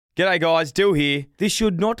G'day guys, Dill here. This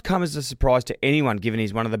should not come as a surprise to anyone given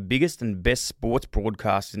he's one of the biggest and best sports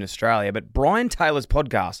broadcasters in Australia, but Brian Taylor's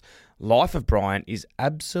podcast, Life of Brian, is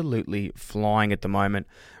absolutely flying at the moment.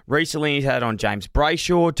 Recently he's had on James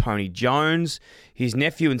Brayshaw, Tony Jones, his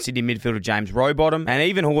nephew and Sydney midfielder James Rowbottom, and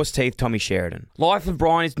even horse teeth Tommy Sheridan. Life of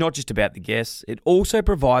Brian is not just about the guests, it also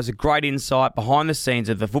provides a great insight behind the scenes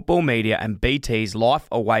of the football media and BT's life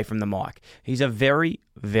away from the mic. He's a very,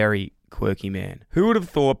 very quirky man. Who would have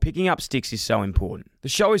thought picking up sticks is so important? The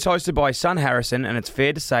show is hosted by his son Harrison, and it's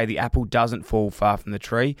fair to say the apple doesn't fall far from the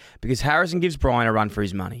tree because Harrison gives Brian a run for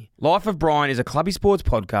his money. Life of Brian is a clubby sports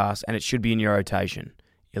podcast and it should be in your rotation.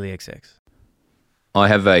 IllyXX. I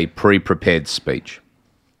have a pre-prepared speech.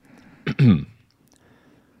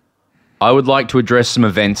 I would like to address some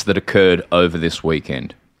events that occurred over this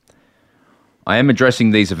weekend. I am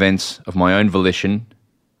addressing these events of my own volition.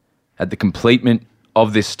 At the completion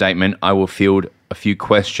of this statement, I will field a few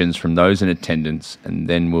questions from those in attendance and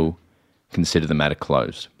then we'll consider the matter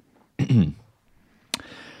closed.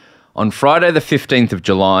 On Friday the 15th of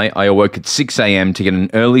July, I awoke at 6 a.m. to get an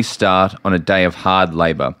early start on a day of hard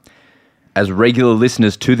labour. As regular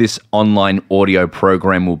listeners to this online audio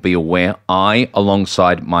program will be aware, I,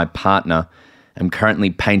 alongside my partner, am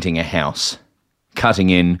currently painting a house. Cutting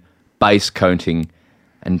in, base coating,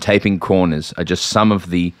 and taping corners are just some of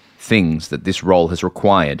the things that this role has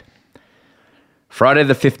required. Friday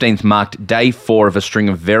the 15th marked day 4 of a string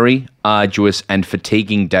of very arduous and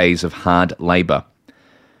fatiguing days of hard labour.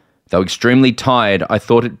 Though extremely tired, I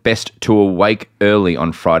thought it best to awake early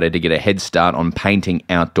on Friday to get a head start on painting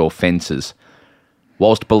outdoor fences.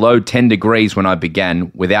 Whilst below 10 degrees when I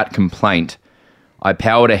began, without complaint, I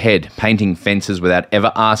powered ahead, painting fences without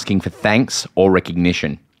ever asking for thanks or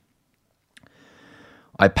recognition.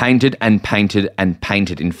 I painted and painted and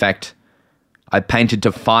painted. In fact, I painted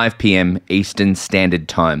to 5 p.m. Eastern Standard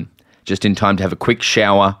Time, just in time to have a quick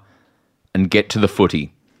shower and get to the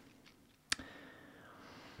footy.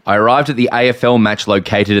 I arrived at the AFL match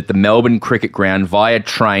located at the Melbourne Cricket Ground via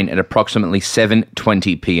train at approximately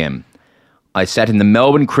 7:20 p.m. I sat in the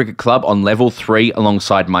Melbourne Cricket Club on level 3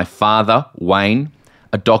 alongside my father, Wayne,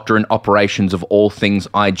 a doctor in operations of all things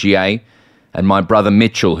IGA, and my brother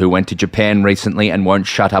Mitchell, who went to Japan recently and won't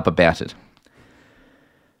shut up about it.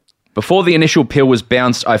 Before the initial pill was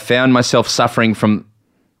bounced, I found myself suffering from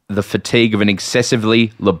the fatigue of an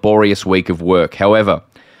excessively laborious week of work. However,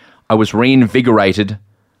 I was reinvigorated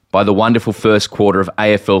by the wonderful first quarter of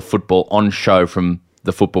AFL football on show from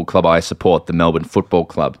the football club I support, the Melbourne Football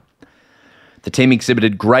Club. The team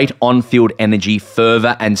exhibited great on-field energy,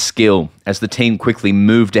 fervour and skill as the team quickly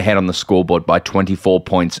moved ahead on the scoreboard by 24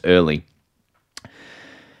 points early.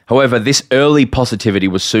 However, this early positivity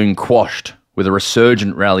was soon quashed with a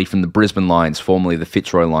resurgent rally from the Brisbane Lions, formerly the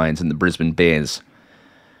Fitzroy Lions, and the Brisbane Bears.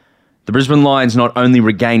 The Brisbane Lions not only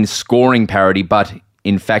regained scoring parity, but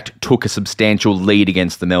in fact took a substantial lead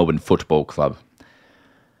against the Melbourne Football Club.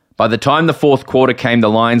 By the time the fourth quarter came, the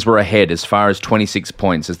Lions were ahead as far as 26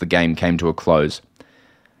 points as the game came to a close.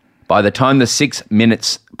 By the time 6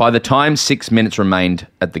 minutes remained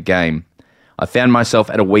at the game, I found myself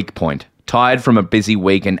at a weak point. Tired from a busy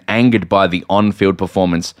week and angered by the on-field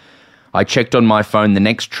performance, I checked on my phone the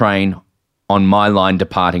next train on my line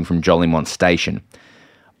departing from Jolimont Station.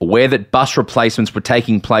 Aware that bus replacements were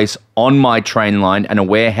taking place on my train line and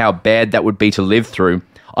aware how bad that would be to live through,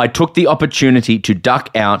 I took the opportunity to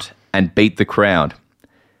duck out and beat the crowd.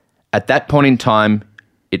 At that point in time,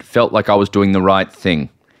 it felt like I was doing the right thing.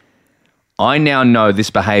 I now know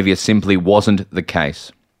this behaviour simply wasn't the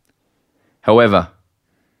case. However,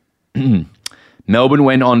 Melbourne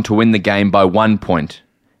went on to win the game by 1 point,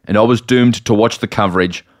 and I was doomed to watch the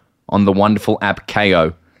coverage on the wonderful app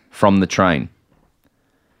KO from the train.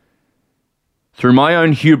 Through my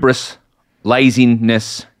own hubris,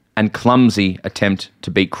 laziness, and clumsy attempt to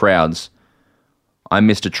beat crowds, I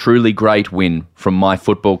missed a truly great win from my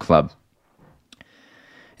football club.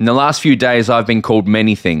 In the last few days, I've been called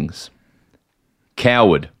many things.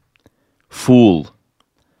 Coward, fool,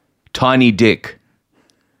 tiny dick,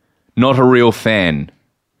 not a real fan,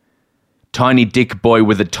 tiny dick boy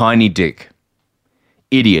with a tiny dick,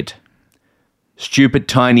 idiot, stupid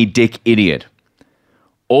tiny dick idiot.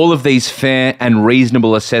 All of these fair and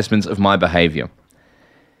reasonable assessments of my behaviour.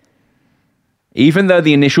 Even though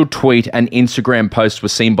the initial tweet and Instagram post were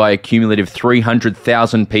seen by a cumulative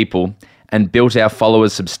 300,000 people and built our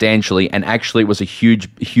followers substantially, and actually it was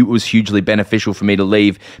hugely beneficial for me to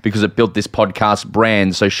leave because it built this podcast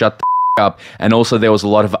brand, so shut the up. And also there was a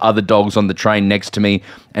lot of other dogs on the train next to me,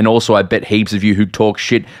 and also I bet heaps of you who talk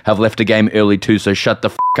shit have left a game early too, so shut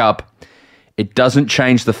the up. It doesn't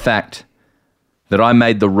change the fact that I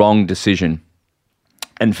made the wrong decision.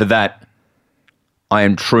 And for that, I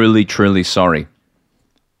am truly, truly sorry.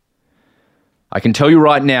 I can tell you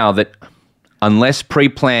right now that unless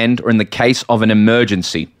pre-planned or in the case of an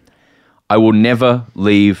emergency, I will never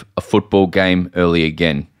leave a football game early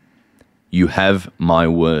again. You have my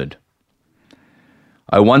word.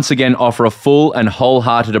 I once again offer a full and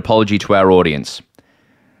wholehearted apology to our audience,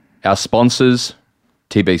 our sponsors,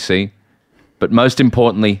 TBC, but most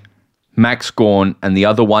importantly, Max Gawn and the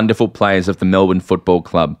other wonderful players of the Melbourne Football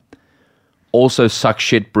Club. Also suck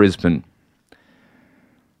shit, Brisbane.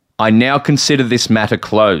 I now consider this matter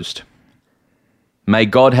closed. May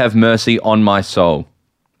God have mercy on my soul.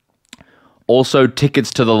 Also,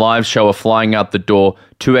 tickets to the live show are flying out the door.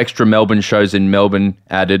 2 extra Melbourne shows in Melbourne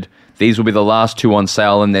added. These will be the last 2 on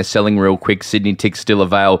sale and they're selling real quick. Sydney ticks still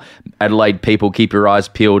avail. Adelaide people, keep your eyes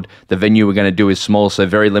peeled. The venue we're going to do is small, so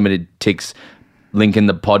very limited ticks. Link in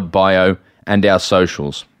the pod bio and our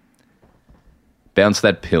socials. Bounce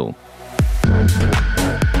that pill.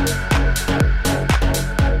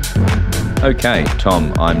 Okay,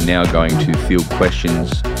 Tom, I'm now going to field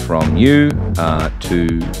questions from you.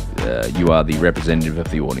 You are the representative of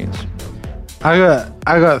the audience. I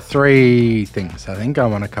got 3 things I think I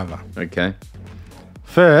want to cover. Okay.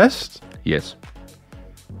 First, Yes.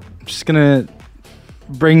 I'm just going to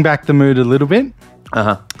bring back the mood a little bit.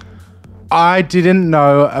 Uh-huh. I didn't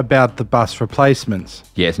know about the bus replacements.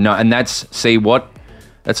 Yes, no, and that's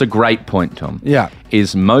a great point, Tom. Yeah.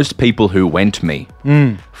 Is most people who went me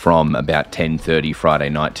from about 10:30 Friday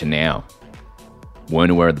night to now weren't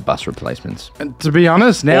aware of the bus replacements. And to be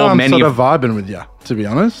honest, now Or I'm many sort of- of vibing with you, to be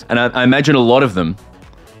honest. And I imagine a lot of them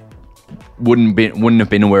wouldn't have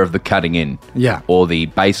been aware of the cutting in. Yeah. Or the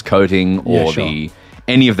base coating or Yeah, sure.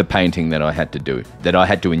 any of the painting that I had to do, that I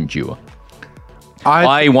had to endure.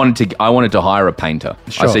 I I wanted to hire a painter.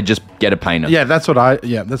 Sure. I said, just get a painter. yeah, that's what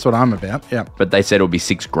I'm about. Yeah. But they said it would be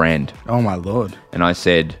 $6,000. Oh my lord. And I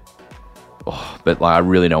said, but I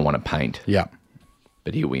really don't want to paint. Yeah.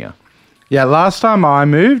 But here we are. Yeah, last time I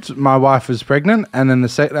moved, my wife was pregnant, and then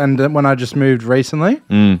and when I just moved recently,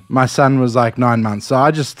 my son was like 9 months. So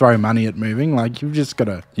I just throw money at moving. Like you've just got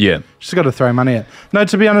to throw money at. No,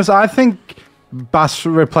 to be honest, I think bus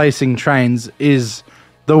replacing trains is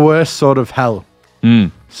the worst sort of hell.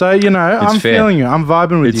 So I'm fair. feeling you. I'm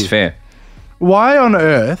vibing with you. It's fair. Why on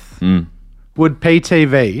earth would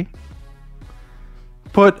PTV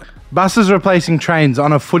put buses replacing trains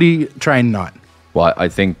on a footy train night? Well, I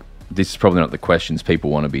think this is probably not the questions people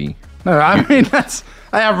want to be. No, I mean, that's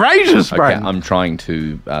outrageous, bro. Okay, I'm trying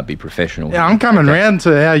to be professional. Yeah, I'm coming round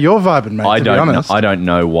to how you're vibing, mate, to be honest. I don't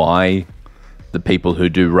know why the people who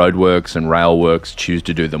do roadworks and rail works choose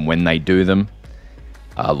to do them when they do them.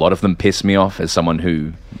 A lot of them piss me off as someone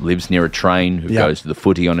who lives near a train, who Yeah. goes to the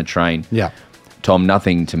footy on a train. Yeah. Tom,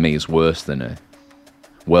 nothing to me is worse than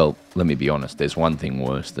well, let me be honest, there's one thing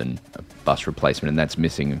worse than a bus replacement, and that's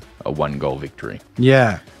missing a 1-goal victory.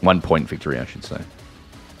 Yeah. 1-point victory, I should say.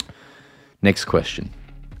 Next question.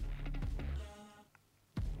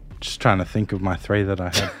 Just trying to think of my 3 that I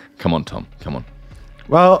had. Come on, Tom. Come on.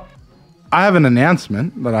 Well, I have an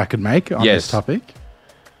announcement that I could make on Yes. this topic.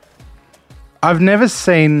 I've never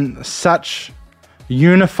seen such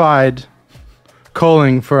unified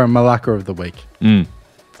calling for a Malacca of the Week.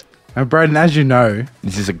 And Braden, as you know,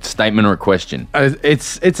 This is a statement or a question?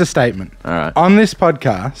 it's a statement. All right. On this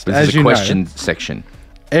podcast, This as is a you question know, section.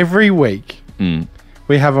 every week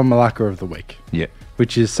we have a Malacca of the Week. Yeah.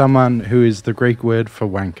 Which is someone who is the Greek word for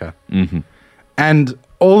wanker. Mm-hmm. And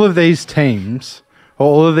all of these teams, or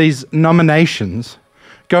all of these nominations,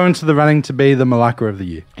 go into the running to be the Malacca of the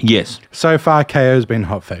Year. Yes. So far, KO's been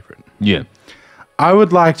hot favourite. Yeah. I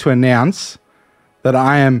would like to announce that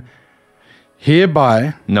I am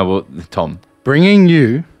hereby No, well, Tom. bringing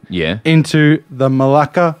you Yeah. into the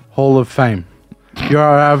Malacca Hall of Fame. You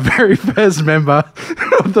are our very first member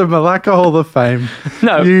of the Malacca Hall of Fame.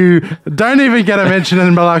 No. You don't even get a mention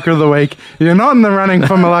in Malacca of the Week. You're not in the running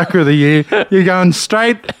for Malacca of the Year. You're going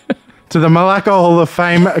straight to the Malacca Hall of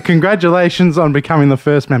Fame. Congratulations on becoming the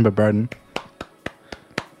first member, Broden.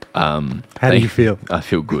 How do you feel? I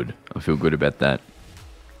feel good. I feel good about that.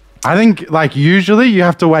 I think, like, usually you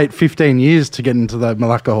have to wait 15 years to get into the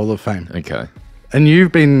Malacca Hall of Fame. Okay. And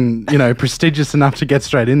you've been, prestigious enough to get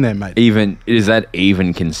straight in there, mate. Is that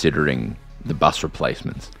even considering the bus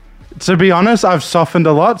replacements? To be honest, I've softened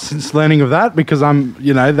a lot since learning of that because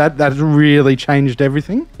that really changed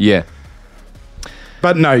everything. Yeah.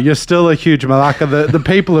 But no, you're still a huge Malacca. The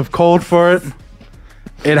people have called for it.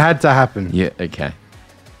 It had to happen. Yeah, okay.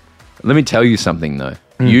 Let me tell you something, though.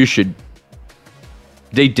 You should,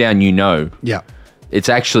 deep down, Yeah. it's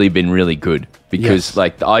actually been really good because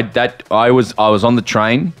I was on the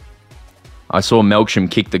train. I saw Melksham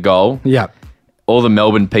kick the goal. Yeah. All the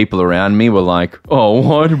Melbourne people around me were like, "Oh,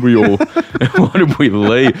 why did we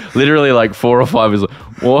leave?" Literally, like 4 or 5 was like,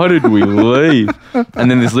 "Why did we leave?"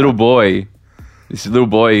 And then this little boy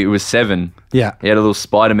who was 7. Yeah. He had a little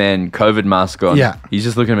Spider-Man COVID mask on. Yeah. He's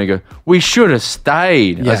just looking at me and go, "We should have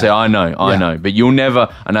stayed." Yeah. I said, I know, but you'll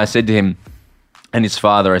never. And I said to him and his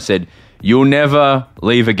father, I said, "You'll never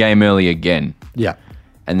leave a game early again." Yeah.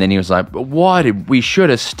 And then he was like, "But why did we should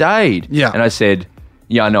have stayed?" Yeah. And I said,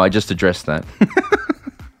 "Yeah, I know. I just addressed that.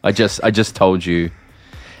 I just told you."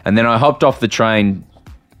 And then I hopped off the train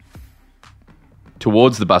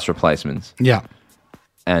towards the bus replacements. Yeah.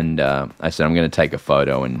 And I said, I'm going to take a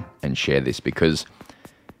photo and share this, because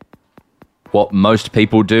what most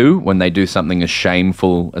people do when they do something as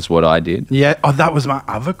shameful as what I did Yeah. Oh, that was my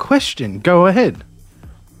other question. Go ahead.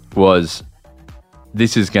 was,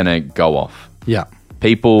 this is going to go off. Yeah.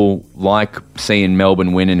 People like seeing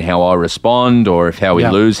Melbourne win and how I respond, or if how we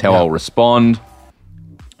lose, how I'll respond.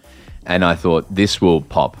 And I thought, this will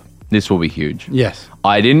pop. This will be huge. Yes.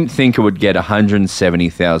 I didn't think it would get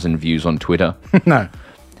 170,000 views on Twitter. No.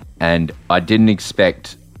 And I didn't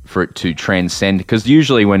expect for it to transcend, because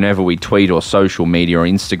usually whenever we tweet or social media or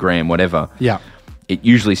Instagram, whatever, Yeah. it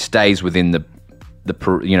usually stays within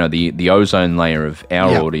the ozone layer of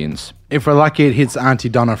our audience. If we're lucky, it hits Auntie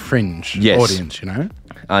Donna Fringe audience,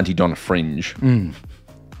 Auntie Donna Fringe.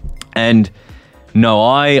 And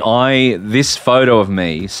no, this photo of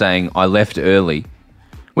me saying I left early,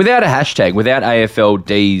 without a hashtag, without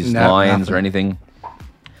AFLD's Lions nothing. or anything,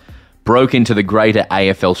 broke into the greater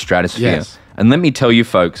AFL stratosphere. Yes. And let me tell you,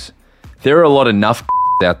 folks, there are a lot of enough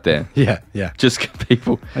out there. Yeah, yeah. Just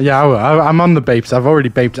people. Yeah, I'm on the beeps. I've already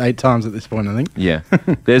beeped 8 times at this point, I think. Yeah.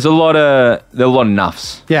 There are a lot of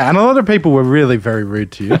nuffs. Yeah, and a lot of people were really very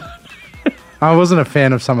rude to you. I wasn't a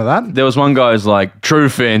fan of some of that. There was one guy who's like, "True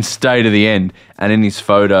fans, stay to the end." And in his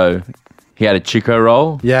photo, he had a Chico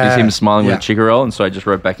roll. Yeah. It's him smiling with Yeah. a Chico roll. And so I just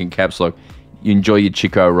wrote back in caps lock, "You enjoy your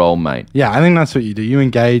Chico roll, mate." Yeah, I think that's what you do. You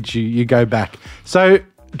engage, you go back. So,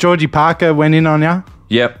 Georgie Parker went in on you.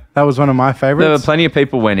 Yep. That was one of my There were favourites. plenty of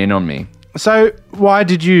people went in on me So, why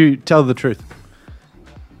did you tell the truth?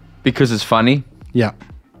 because it's funny. Yeah.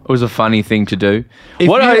 It was a funny thing to do. If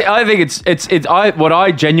What you- I think it's what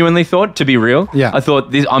I genuinely thought, to be real. Yeah. I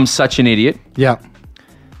thought I'm such an idiot. Yeah.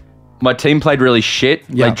 My team played really shit.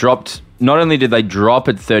 Yeah. They dropped. Not only did they drop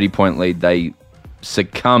a 30-point lead, they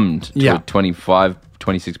succumbed to Yeah. a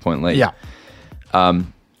 26-point lead. Yeah.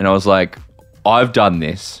 And I was like, I've done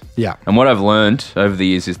this. Yeah. And what I've learned over the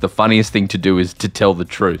years is the funniest thing to do is to tell the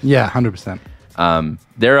truth. Yeah, 100%.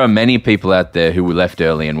 There are many people out there who were left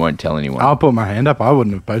early and won't tell anyone. I'll put my hand up. I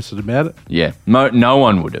wouldn't have posted about it. Yeah. No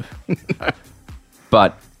one would have.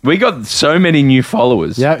 But we got so many new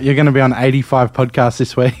followers. Yeah, you're going to be on 85 podcasts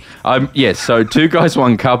this week. Yes, so 2 Guys,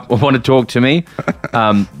 1 Cup want to talk to me.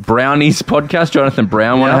 Brownies podcast, Jonathan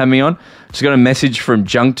Brown want to Yeah. have me on. Just got a message from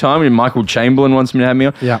Junk Time and Michael Chamberlain wants me to have me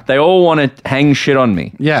on. Yeah. They all want to hang shit on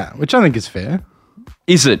me. Yeah, which I think is fair.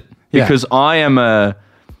 Is it? Yeah. Because I am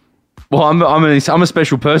I'm a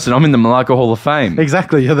special person. I'm in the Malacca Hall of Fame.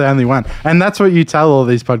 Exactly, you're the only one. And that's what you tell all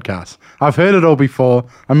these podcasts. I've heard it all before.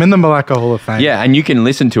 I'm in the Malacca Hall of Fame. Yeah, and you can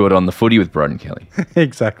listen to it on the Footy with Broden Kelly.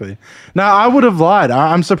 Exactly. No, I would have lied.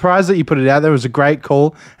 I'm surprised that you put it out. There was a great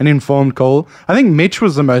call, an informed call. I think Mitch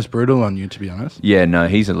was the most brutal on you, to be honest. Yeah, no,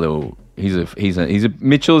 Mitchell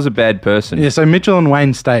is a bad person. Yeah, so Mitchell and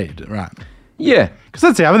Wayne stayed, right? Yeah. Because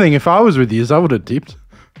that's the other thing. If I was with you, I would have dipped.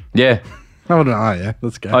 Yeah. I would have, oh yeah,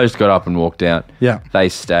 let's go. I just got up and walked out. Yeah. They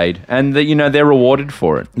stayed. And, they're rewarded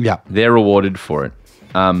for it. Yeah. They're rewarded for it.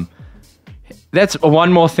 That's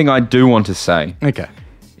one more thing I do want to say. Okay.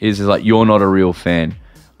 Is like, you're not a real fan.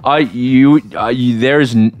 You'd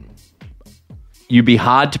be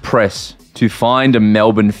hard to press to find a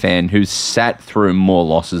Melbourne fan who's sat through more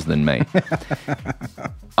losses than me.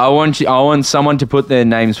 I want someone to put their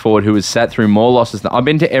names forward who has sat through more losses than I've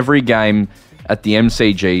been to every game at the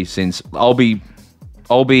MCG since I've been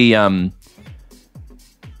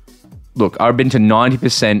to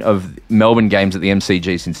 90% of Melbourne games at the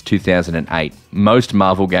MCG since 2008. Most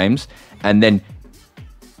Marvel games, and then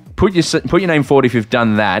put your name forward if you've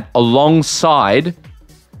done that alongside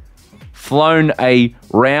flown a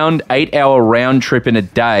 8-hour round trip in a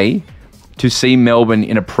day to see Melbourne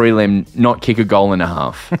in a prelim not kick a goal and a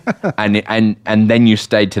half, and then you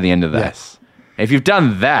stayed to the end of that. Yes. If you've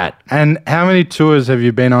done that, And how many tours have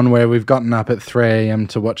you been on where we've gotten up at 3 a.m.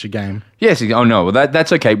 to watch a game? yes. Oh no, well,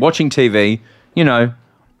 that's okay. Watching TV,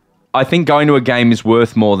 I think going to a game is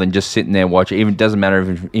worth more than just sitting there watching. Even doesn't matter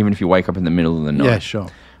even if you wake up in the middle of the night. Yeah, sure.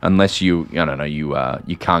 unless you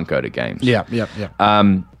can't go to games. Yeah.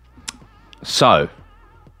 So,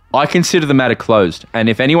 I consider the matter closed, and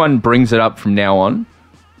if anyone brings it up from now on,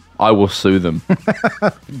 I will sue them.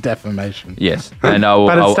 Defamation. Yes, and I will.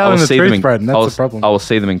 But it's telling the see truth, them Braden. That's the problem. I will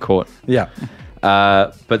see them in court. Yeah.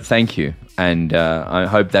 But thank you, and I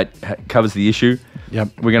hope that covers the issue. Yep.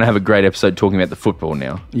 We're going to have a great episode talking about the football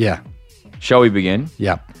now. Yeah. Shall we begin?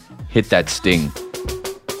 Yeah. Hit that sting.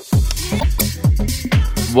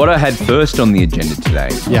 What I had first on the agenda today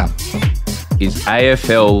is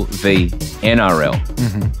AFL v NRL.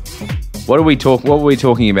 Mm-hmm. What were we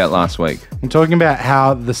talking about last week? I'm talking about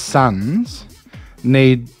how the Suns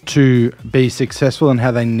need to be successful and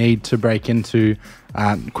how they need to break into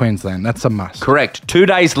Queensland. That's a must. Correct. 2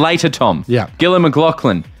 days later, Tom. Yeah. Gillon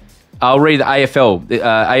McLachlan. I'll read the AFL. The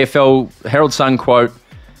AFL Herald Sun quote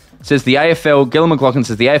says Gillon McLachlan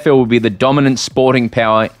says the AFL will be the dominant sporting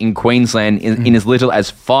power in Queensland in as little as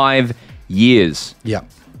 5 years. Yeah.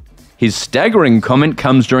 His staggering comment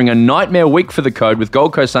comes during a nightmare week for the Code, with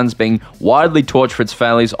Gold Coast Suns being widely torched for its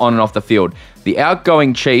failures on and off the field. The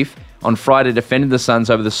outgoing chief on Friday defended the Suns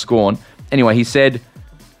over the scorn. Anyway, he said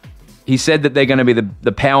that they're going to be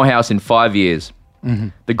the powerhouse in 5 years. Mm-hmm.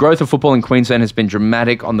 The growth of football in Queensland has been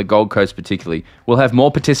dramatic on the Gold Coast particularly. We'll have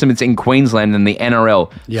more participants in Queensland than the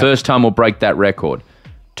NRL. Yep. First time we'll break that record.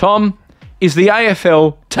 Tom, is the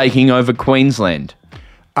AFL taking over Queensland?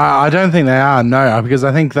 I don't think they are, no, because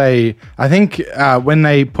I think when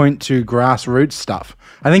they point to grassroots stuff,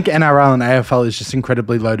 I think NRL and AFL is just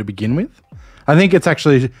incredibly low to begin with. I think it's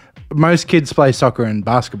actually, most kids play soccer and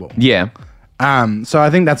basketball. Yeah. So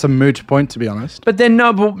I think that's a moot point, to be honest. But then,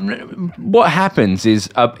 what happens is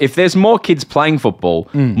if there's more kids playing football,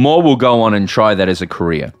 more will go on and try that as a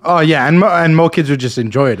career. Oh, yeah, and more kids would just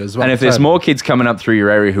enjoy it as well. And if there's more kids coming up through your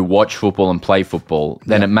area who watch football and play football,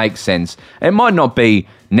 then it makes sense. It might not be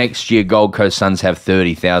next year Gold Coast Suns have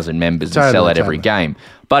 30,000 members and sell out every game.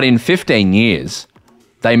 But in 15 years,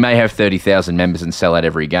 they may have 30,000 members and sell out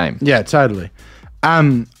every game. Yeah, totally.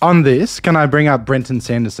 On this, can I bring up Brenton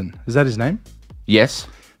Sanderson? Is that his name? Yes.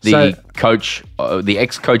 The coach, the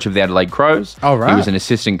ex-coach of the Adelaide Crows. Oh, right. He was an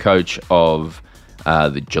assistant coach of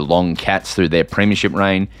the Geelong Cats through their premiership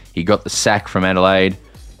reign. He got the sack from Adelaide.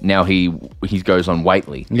 Now he goes on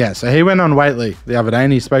Waitley. Yeah, so he went on Waitley the other day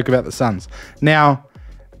and he spoke about the Suns. Now,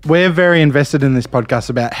 we're very invested in this podcast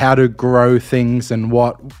about how to grow things and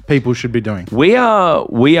what people should be doing. We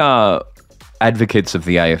are advocates of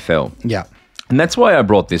the AFL. Yeah. And that's why I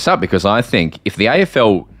brought this up, because I think if the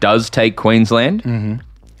AFL does take Queensland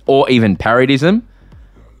or even parodies them,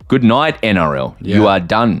 good night, NRL. Yeah. You are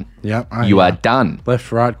done. Yeah, you are done. Left,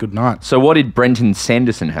 right, good night. So what did Brenton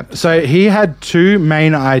Sanderson have to say? So he had two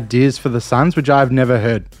main ideas for the Suns, which I've never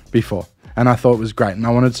heard before. And I thought was great. And I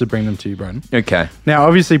wanted to bring them to you, Brenton. Okay. Now,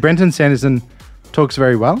 obviously, Brenton Sanderson talks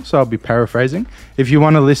very well, so I'll be paraphrasing. If you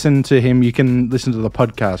want to listen to him, you can listen to the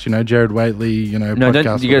podcast, Jared Waitley,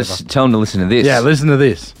 podcast. You guys tell him to listen to this. Yeah, listen to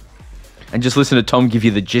this. And just listen to Tom give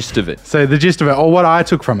you the gist of it. So the gist of it, or what I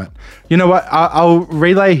took from it. You know what? I'll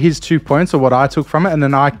relay his 2 points, or what I took from it, and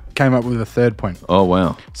then I came up with a third point. Oh,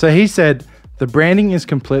 wow. So he said, the branding is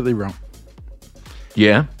completely wrong.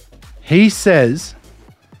 Yeah. He says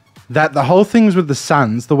that the whole things with the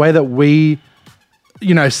Suns, the way that we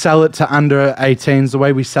sell it to under 18s, the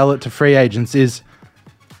way we sell it to free agents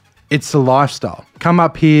it's a lifestyle. Come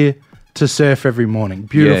up here to surf every morning.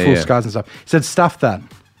 Beautiful skies and stuff. He said, stuff that.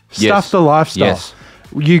 Stuff the lifestyle. Yes.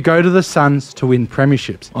 You go to the Suns to win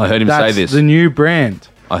premierships. I heard him say this. That's the new brand.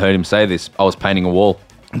 I heard him say this. I was painting a wall.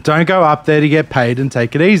 Don't go up there to get paid and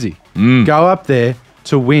take it easy. Go up there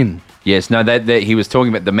to win. Yes, no, that he was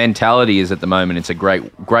talking about the mentality is at the moment, it's a great,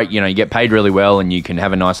 you get paid really well and you can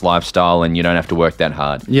have a nice lifestyle and you don't have to work that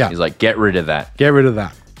hard. Yeah. He's like, get rid of that. Get rid of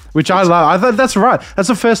that. Which I love. I thought that's right. That's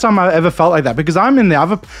the first time I ever felt like that, because I'm in there.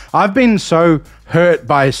 I've been so hurt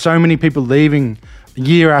by so many people leaving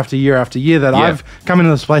year after year after year that I've come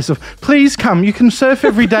into this place of, please come. You can surf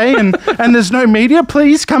every day and there's no media.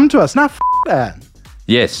 Please come to us. Nah, that.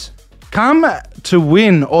 Yes. Come to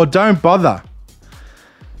win or don't bother.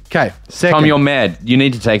 Okay, second. Tom, you're mad. You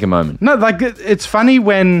need to take a moment. No, it's funny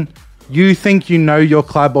when you think you know your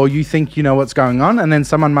club or you think you know what's going on, and then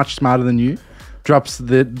someone much smarter than you drops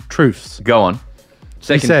the truths. Go on.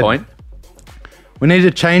 Second point. We need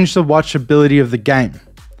to change the watchability of the game.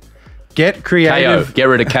 Get creative. KO. Get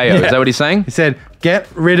rid of KO. Is that what he's saying? He said, get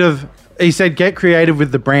rid of He said, get creative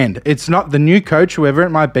with the brand. It's not the new coach, whoever it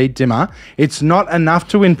might be, Dimmer. It's not enough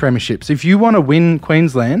to win premierships. If you want to win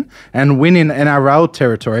Queensland and win in NRL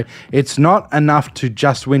territory, it's not enough to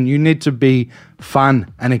just win. You need to be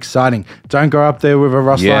fun and exciting. Don't go up there with a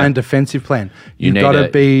Ross Lyon defensive plan. You've got to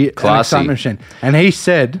be classy. An excitement machine. And he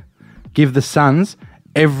said, give the Suns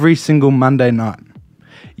every single Monday night.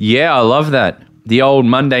 Yeah, I love that. The old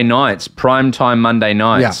Monday nights, primetime Monday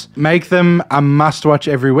nights. Yeah, make them a must-watch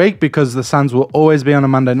every week because the Suns will always be on a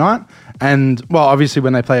Monday night. And, well, obviously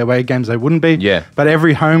when they play away games, they wouldn't be. Yeah. But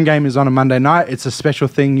every home game is on a Monday night. It's a special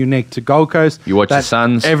thing unique to Gold Coast. You watch the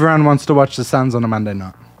Suns. Everyone wants to watch the Suns on a Monday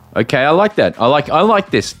night. Okay, I like that. I like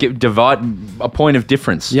this. Divide a point of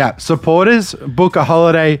difference. Yeah, supporters, book a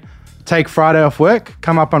holiday, take Friday off work,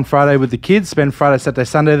 come up on Friday with the kids, spend Friday, Saturday,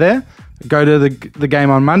 Sunday there. Go to the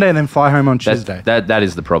game on Monday and then fly home on Tuesday. That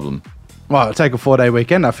is the problem. Well, take a 4-day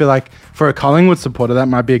weekend. I feel like for a Collingwood supporter, that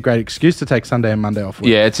might be a great excuse to take Sunday and Monday off work.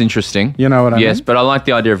 Yeah, it's interesting. You know what I mean? Yes, but I like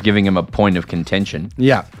the idea of giving him a point of contention.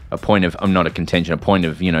 Yeah. A point of, not a contention, a point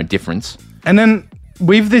of, difference. And then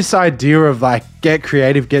with this idea of like, get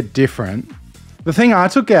creative, get different, the thing I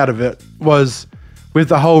took out of it was with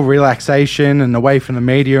the whole relaxation and away from the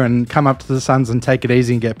media and come up to the Suns and take it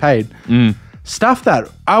easy and get paid. Stuff that,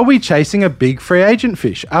 are we chasing a big free agent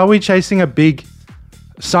fish? Are we chasing a big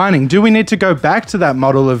signing? Do we need to go back to that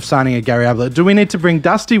model of signing a Gary Ablett? Do we need to bring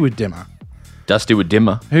Dusty with Dimmer? Dusty with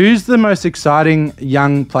Dimmer. Who's the most exciting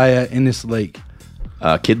young player in this league?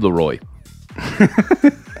 Kid Leroy.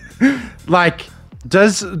 Like,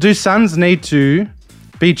 do Suns need to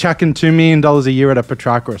be chucking $2 million a year at a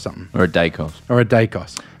Petrarca or something? Or a Dacos. Or a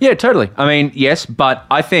Dacos. Yeah, totally. I mean, yes, but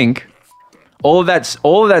I think all of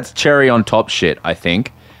that's cherry on top shit, I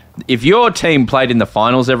think. If your team played in the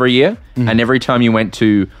finals every year and every time you went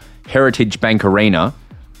to Heritage Bank Arena,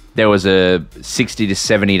 there was a 60 to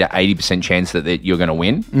 70 to 80% chance that you're going to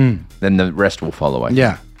win, then the rest will follow.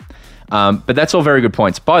 Yeah. But that's all very good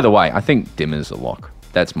points. By the way, I think Dimmer's a lock.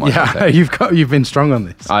 That's my you've been strong on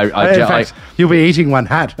this. In fact, you'll be eating one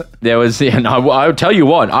hat. There was, I'll tell you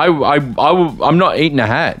what, I'm not eating a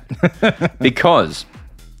hat because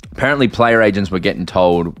apparently player agents were getting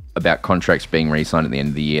told about contracts being re-signed at the end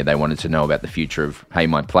of the year. They wanted to know about the future of, hey,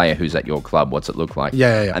 my player who's at your club, what's it look like?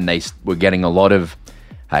 Yeah. And they were getting a lot of,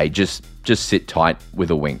 hey, just sit tight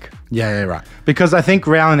with a wink. Yeah, right. Because I think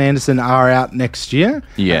Rowell and Anderson are out next year.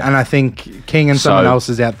 Yeah. And I think King and someone else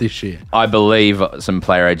is out this year. I believe some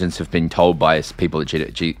player agents have been told by people at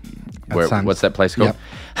what's that place called?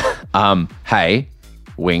 Yep. Hey,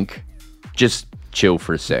 wink, just chill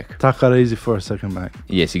for a sec. Take it easy for a second, mate.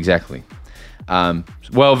 Yes, exactly.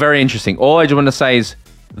 Well, very interesting. All I just want to say is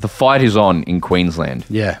the fight is on in Queensland.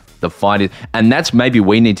 Yeah. The fight is... And that's maybe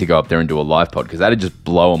we need to go up there and do a live pod because that'd just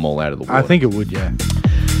blow them all out of the water. I think it would, yeah.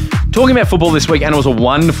 Talking about football this week, and it was a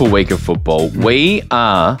wonderful week of football. We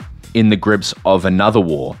are in the grips of another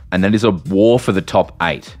war, and that is a war for the top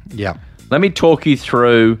 8. Yeah. Let me talk you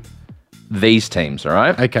through these teams, all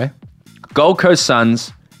right? Okay. Gold Coast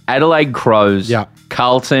Suns, Adelaide Crows, Yeah.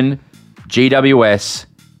 Carlton, GWS,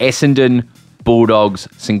 Essendon, Bulldogs,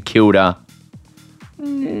 St Kilda.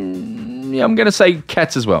 I'm going to say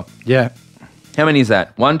Cats as well. Yeah. How many is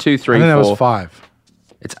that? 1, 2, 3, 4. I think that was 5.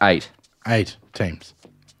 It's 8. 8 teams.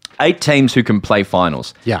 8 teams who can play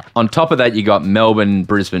finals. Yeah. On top of that, you got Melbourne,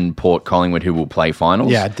 Brisbane, Port, Collingwood who will play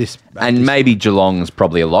finals. Yeah. Maybe Geelong's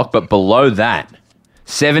probably a lock, but below that,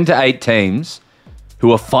 7 to 8 teams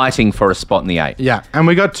who are fighting for a spot in the 8. Yeah. And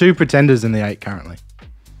we got 2 pretenders in the 8 currently.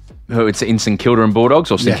 Who, it's in St Kilda and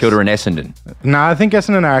Bulldogs or St Kilda and Essendon? No, I think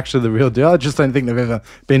Essendon are actually the real deal. I just don't think they've ever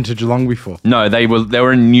been to Geelong before. No, they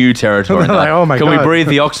were in new territory. Like, oh my Can God. we breathe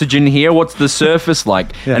the oxygen here? What's the surface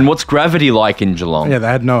like? Yeah. And what's gravity like in Geelong? Yeah, they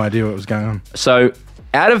had no idea what was going on. So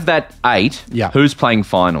out of that 8, Yeah. who's playing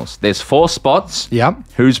finals? There's 4 spots. Yep.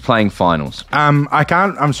 Who's playing finals? I'm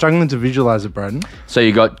struggling to visualize it, Broden. So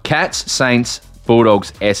you got Cats, Saints,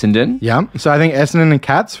 Bulldogs, Essendon. Yeah. So I think Essendon and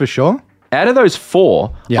Cats for sure. Out of those 4,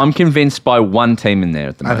 Yeah. I'm convinced by one team in there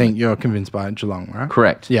at the I moment. think you're convinced by Geelong, right?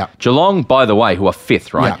 Correct. Yeah. Geelong, by the way, who are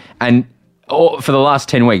 5th, right? Yeah. And for the last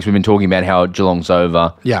 10 weeks, we've been talking about how Geelong's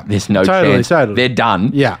over. Yeah. There's no Totally, chance. totally. They're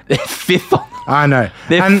done. Yeah. They're 5th on I know.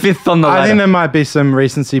 They're And 5th on the I ladder. think there might be some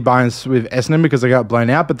recency bias with Essendon because they got blown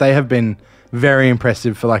out, but they have been very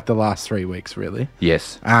impressive for like the last 3 weeks, really.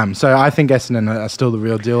 Yes. So I think Essendon are still the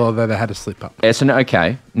real deal, although they had a slip up. Essendon,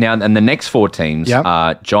 okay. Now, and the next 4 teams Yep.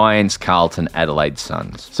 are Giants, Carlton, Adelaide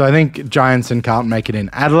Suns. So I think Giants and Carlton make it in.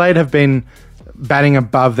 Adelaide have been batting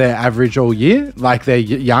above their average all year. Like they're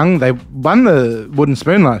young. They won the Wooden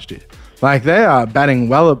Spoon last year. Like they are batting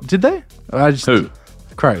well. Did they? Who?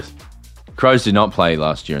 Crows. Crows did not play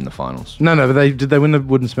last year in the finals. No, but did they win the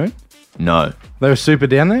Wooden Spoon? No. They were super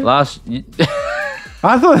down there? I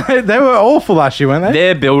thought they were awful last year, weren't they?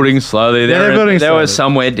 They're building slowly. They were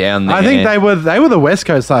somewhere down there. I think they were the West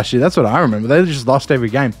Coast last year. That's what I remember. They just lost every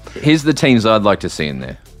game. Here's the teams I'd like to see in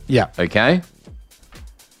there. Yeah. Okay?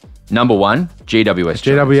 Number 1, GWS.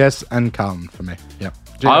 GWS and Carlton for me. Yep.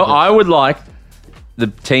 I would like the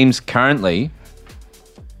teams currently...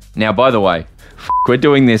 Now, by the way, we're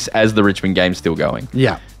doing this as the Richmond game's still going.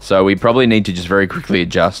 Yeah. So we probably need to just very quickly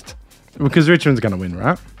adjust. Because Richmond's going to win,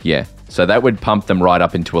 right? Yeah. So that would pump them right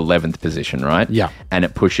up into 11th position, right? Yeah. And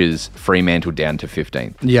it pushes Fremantle down to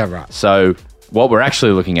 15th. Yeah, right. So what we're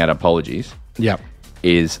actually looking at, apologies,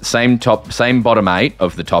 is same bottom 8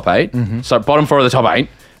 of the top 8. Mm-hmm. So bottom 4 of the top 8.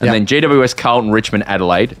 And then GWS, Carlton, Richmond,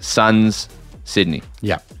 Adelaide, Suns, Sydney.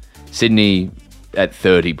 Yeah. Sydney at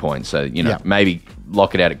 30 points. So, maybe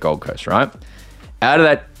lock it out at Gold Coast, right? Out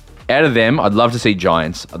of them, I'd love to see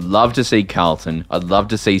Giants. I'd love to see Carlton. I'd love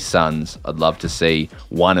to see Suns. I'd love to see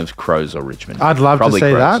one of Crows or Richmond. I'd love to see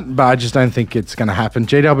that, but I just don't think it's going to happen.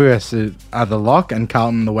 GWS are the lock, and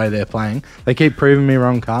Carlton the way they're playing. They keep proving me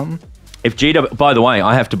wrong, Carlton. By the way,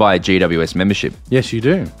 I have to buy a GWS membership. Yes, you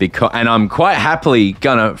do. And I'm quite happily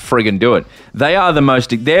gonna friggin' do it.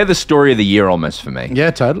 They're the story of the year almost for me.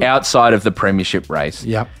 Yeah, totally. Outside of the premiership race.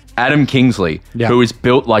 Yep. Adam Kingsley, who is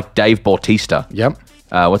built like Dave Bautista. Yep.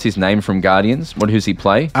 What's his name from Guardians? Who's he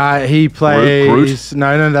play? He plays... Groot?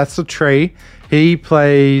 No, that's a tree. He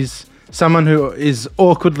plays someone who is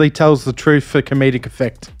awkwardly tells the truth for comedic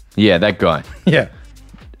effect. Yeah, that guy. Yeah.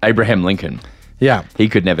 Abraham Lincoln. Yeah. He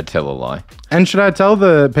could never tell a lie. And should I tell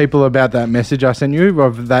the people about that message I sent you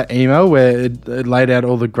of that email where it laid out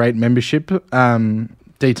all the great membership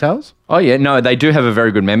details? Oh, yeah. No, they do have a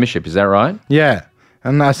very good membership. Is that right? Yeah.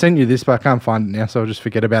 And I sent you this, but I can't find it now, so I'll just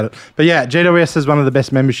forget about it. But yeah, GWS has one of the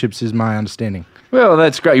best memberships, is my understanding. Well,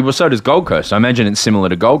 that's great. Well, so does Gold Coast. I imagine it's similar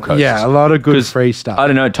to Gold Coast. Yeah, a lot of good free stuff. I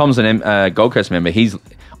don't know. Tom's a Gold Coast member. He's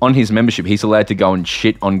on his membership. He's allowed to go and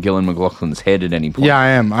shit on Gillan McLaughlin's head at any point. Yeah, I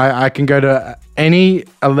am. I can go to any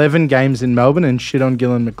 11 games in Melbourne and shit on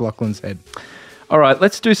Gillan McLaughlin's head. All right,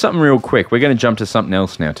 let's do something real quick. We're going to jump to something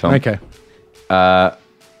else now, Tom. Okay. I'm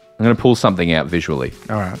going to pull something out visually.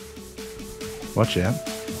 All right. Watch out.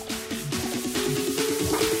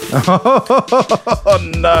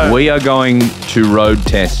 Oh, no. We are going to road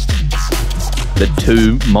test the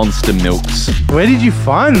 2 Monster Milks. Where did you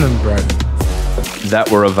find them, bro? That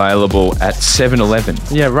were available at 7-Eleven.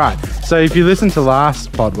 Yeah, right. So if you listen to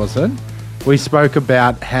last pod, was it? We spoke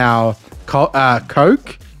about how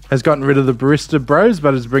Coke has gotten rid of the Barista Bros,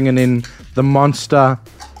 but is bringing in the Monster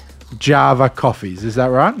Java coffees. Is that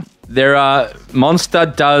right? Monster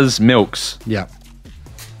does milks. Yeah.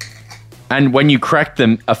 And when you crack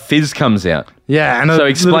them, a fizz comes out. Yeah, and so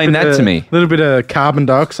explain that to me. A little bit of carbon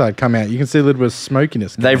dioxide come out. You can see a little bit of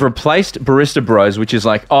smokiness. They've replaced Barista Bros, which is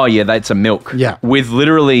like, oh yeah, that's a milk. Yeah. With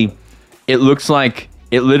literally, it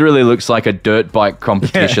literally looks like a dirt bike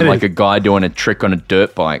competition, like a guy doing a trick on a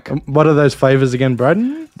dirt bike. What are those flavors again,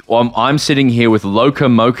 Braden? Well, I'm sitting here with Loca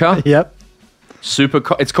Mocha. Yep.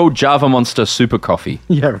 It's called Java Monster Super Coffee.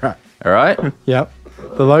 Yeah, right. All right. Yep.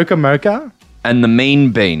 The Loca Mocha. And the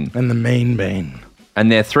Mean Bean.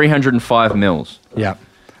 And they're 305 mils. Yeah.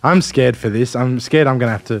 I'm scared for this. I'm scared I'm going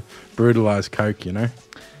to have to brutalize Coke, you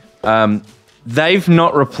know? They've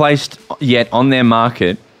not replaced yet on their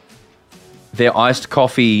market their iced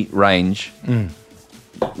coffee range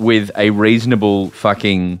with a reasonable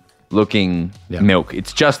fucking looking milk.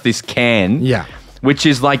 It's just this can. Yeah. Which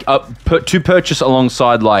is like to purchase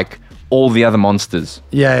alongside like all the other Monsters.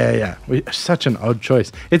 Yeah. Such an odd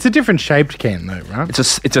choice. It's a different shaped can though, right?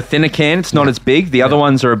 It's a thinner can. It's not as big. The other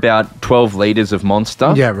ones are about 12 litres of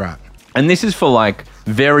Monster. Yeah, right. And this is for like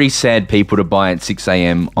very sad people to buy at 6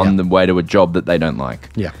 a.m. on the way to a job that they don't like.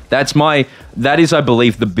 Yeah. That is, I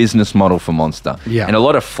believe, the business model for Monster. Yeah. And a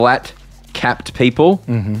lot of flat capped people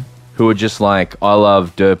who are just like, I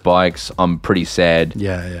love dirt bikes. I'm pretty sad.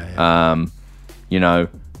 Yeah. You know,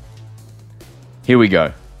 here we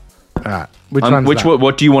go. All right.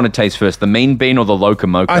 What do you want to taste first, the Mean Bean or the Loca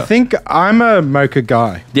Mocha? I think I'm a mocha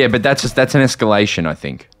guy. Yeah, but that's an escalation, I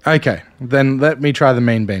think. Okay, then let me try the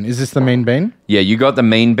Mean Bean. Is this the Mean Bean? Yeah, you got the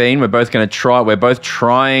Mean Bean. We're both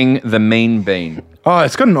trying the Mean Bean. Oh,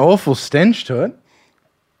 it's got an awful stench to it.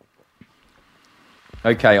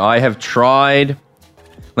 Okay, I have tried.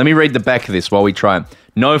 Let me read the back of this while we try it.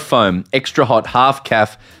 No foam, extra hot, half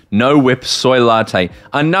calf, no whip, soy latte.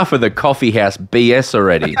 Enough of the coffee house BS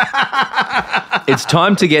already. It's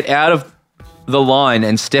time to get out of the line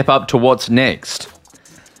and step up to what's next.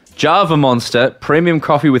 Java Monster, premium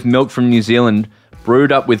coffee with milk from New Zealand,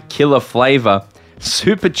 brewed up with killer flavour,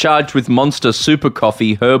 supercharged with Monster Super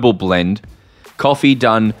Coffee Herbal Blend, coffee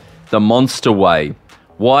done the Monster way,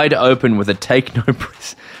 wide open with a take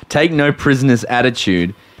no prisoners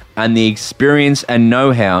attitude, and the experience and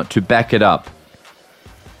know-how to back it up.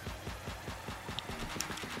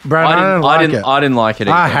 Bro, I didn't like it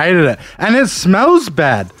either. I hated it. And it smells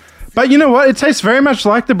bad. But you know what? It tastes very much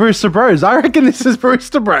like the Barista Bros. I reckon this is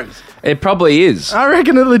Barista Bros. It probably is. I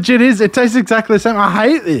reckon it legit is. It tastes exactly the same. I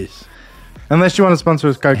hate this. Unless you want to sponsor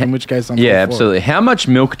us Coke, in which case I'm Yeah, absolutely. How much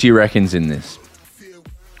milk do you reckon's in this?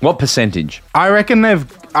 What percentage? I reckon a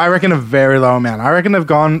very low amount. I reckon they've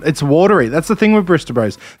gone, it's watery. That's the thing with Barista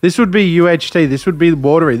Bros. This would be UHT. This would be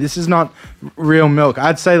watery. This is not real milk.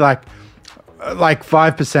 I'd say like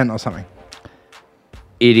 5% or something.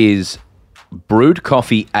 It is brewed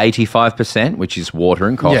coffee 85%, which is water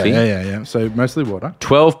and coffee. Yeah. So mostly water.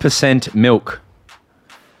 12% milk.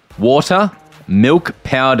 Water, milk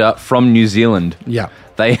powder from New Zealand. Yeah.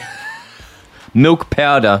 Milk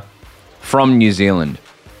powder from New Zealand.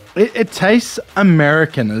 It tastes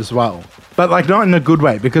American as well, but like not in a good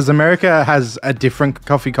way, because America has a different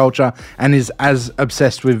coffee culture and is as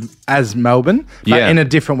obsessed with as Melbourne, but in a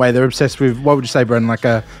different way. They're obsessed with, what would you say, Brendan, like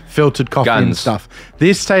a filtered coffee and stuff.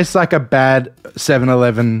 This tastes like a bad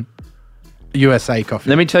 7-Eleven USA coffee.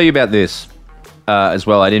 Let me tell you about this as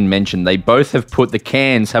well. I didn't mention they both have the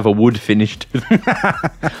cans have a wood finish to them.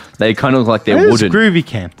 They kind of look like they're wooden. It's a groovy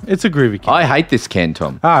can. It's a groovy can. I hate this can,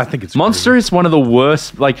 Tom. I think it's Monster groovy. is one of the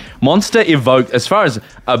worst. Like Monster as far as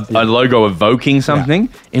a logo evoking something,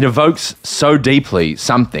 it evokes so deeply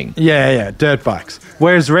something. Yeah, dirt bikes.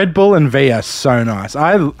 Whereas Red Bull and V are so nice.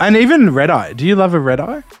 And even Red Eye. Do you love a Red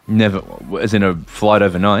Eye? Never, as in a flight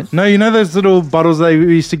overnight. No, you know those little bottles they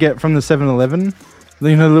used to get from the 7-Eleven?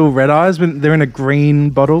 You know, little Red Eyes, but they're in a green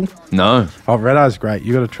bottle. No. Oh, Red Eye's great.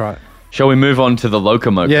 You got to try it. Shall we move on to the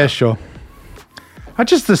Locomoco? Yeah, sure.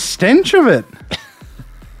 Just the stench of it.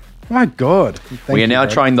 My God. We are now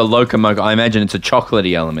trying the Locomoco. I imagine it's a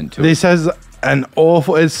chocolatey element to it. This has an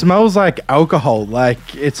awful... It smells like alcohol.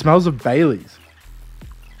 Like, it smells of Baileys.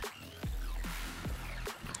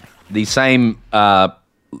 The same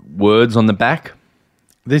words on the back.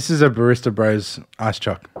 This is a Barista Bros ice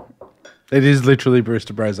choc. It is literally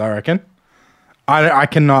Barista Bros, I reckon. I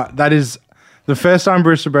cannot... That is... The first time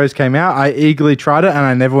Barista Bros came out, I eagerly tried it and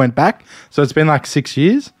I never went back. So it's been like 6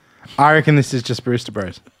 years. I reckon this is just Barista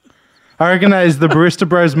Bros. I reckon that is the Barista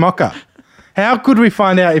Bros mocha. How could we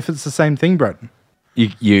find out if it's the same thing, Brodden?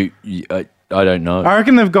 I don't know. I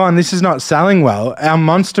reckon they've gone, this is not selling well. Our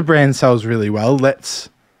Monster brand sells really well. Let's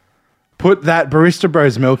put that Barista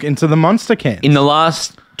Bros milk into the Monster can. In the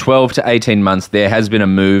last 12 to 18 months, there has been a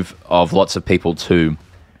move of lots of people to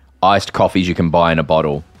iced coffees you can buy in a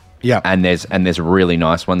bottle. Yeah. And there's really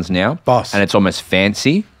nice ones now. Boss. And it's almost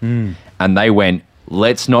fancy. And they went,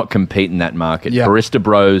 let's not compete in that market. Yeah. Barista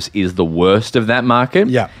Bros is the worst of that market.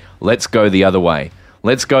 Yeah. Let's go the other way.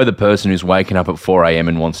 Let's go the person who's waking up at 4 a.m.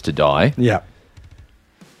 and wants to die. Yeah.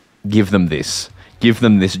 Give them this. Give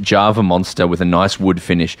them this Java Monster with a nice wood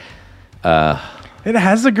finish. It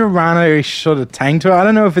has a guarana-ish sort of tang to it. I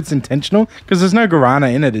don't know if it's intentional, because there's no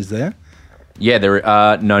guarana in it, is there? Yeah, there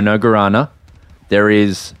no guarana. There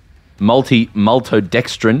is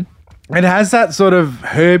maltodextrin. It has that sort of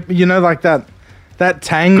herb, you know, like that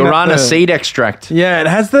tang. Guarana seed extract. Yeah, it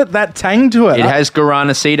has that tang to it. It has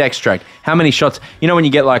guarana seed extract. How many shots? You know when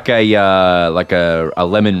you get like a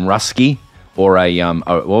lemon rusky or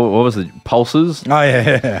what was it? Pulses? Oh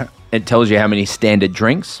yeah. It tells you how many standard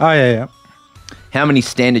drinks. Oh yeah. How many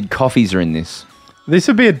standard coffees are in this? This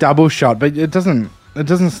would be a double shot, but it doesn't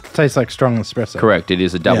taste like strong espresso. Correct. It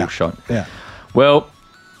is a double shot. Yeah. Well,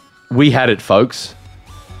 we had it, folks.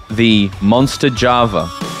 The Monster Java.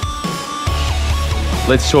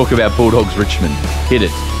 Let's talk about Bulldogs Richmond. Hit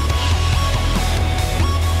it.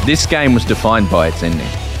 This game was defined by its ending.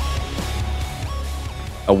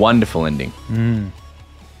 A wonderful ending.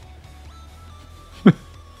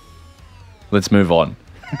 Let's move on.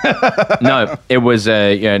 No, it was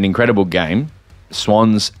an incredible game.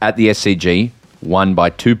 Swans at the SCG won by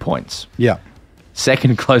 2 points. Yeah.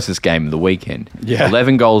 Second closest game of the weekend. Yeah.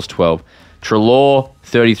 11 goals, 12. Treloar,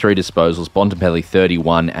 33 disposals. Bontempelli,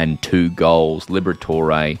 31 and 2 goals.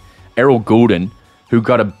 Liberatore. Errol Goulden, who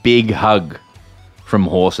got a big hug from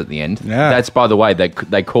Horse at the end. Yeah. That's, by the way, they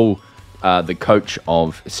call the coach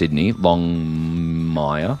of Sydney,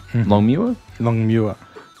 Longmire. Longmuir? Longmuir.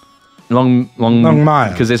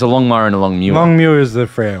 Longmire. Because there's a Longmire and a Longmuir. Longmuir is the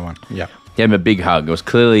Freo one. Yeah. Gave him a big hug. It was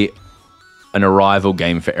clearly an arrival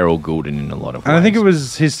game for Errol Goulden in a lot of ways. And I think it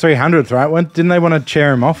was his 300th, right? Didn't they want to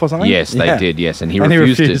cheer him off or something? Yes, they did, yes. And he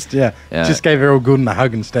refused it. Yeah. Just gave Errol Goulden a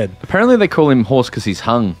hug instead. Apparently they call him Horse because he's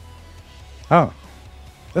hung. Oh,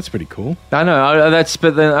 that's pretty cool. I know,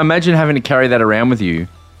 but then imagine having to carry that around with you.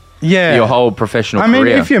 Yeah. Your whole professional career. I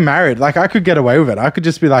mean, if you're married, like, I could get away with it. I could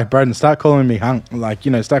just be like, Broden, start calling me hung. Like,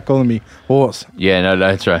 start calling me horse. Yeah, no,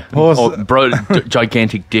 that's right. Horse. Or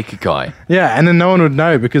gigantic dick guy. Yeah, and then no one would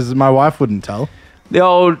know because my wife wouldn't tell. The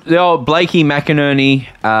old Blakey, McInerney,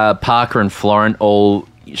 Parker and Florent, all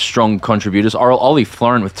strong contributors. Ollie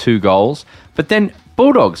Florent with 2 goals. But then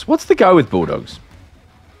Bulldogs. What's the go with Bulldogs?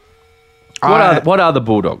 What are the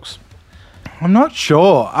Bulldogs? I'm not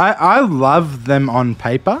sure. I love them on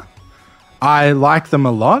paper. I like them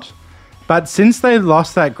a lot. But since they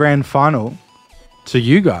lost that grand final to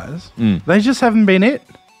you guys, they just haven't been it.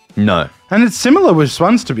 No. And it's similar with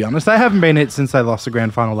Swans, to be honest. They haven't been it since they lost the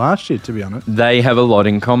grand final last year, to be honest. They have a lot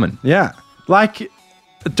in common. Yeah. Like,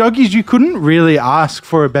 Doggies, you couldn't really ask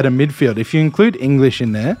for a better midfield. If you include English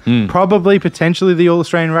in there, probably potentially the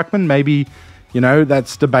All-Australian ruckman, maybe,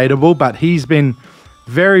 that's debatable, but he's been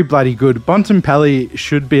very bloody good. Bontempelli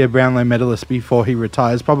should be a Brownlow medalist before he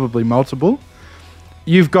retires, probably multiple.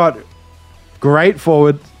 You've got great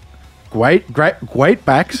forward, great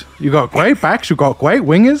backs. You've got great backs. You've got great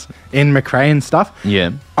wingers in McRae and stuff.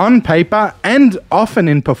 Yeah. On paper and often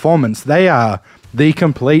in performance, they are the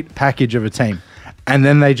complete package of a team. And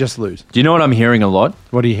then they just lose. Do you know what I'm hearing a lot?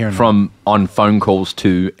 What are you hearing? On phone calls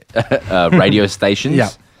to radio stations? Yeah.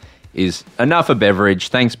 Is enough of Beveridge.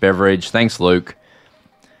 Thanks, Beveridge. Thanks, Luke.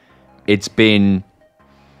 It's been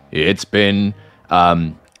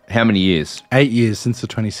how many years? 8 years since the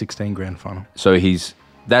 2016 grand final. So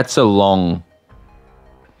that's a long,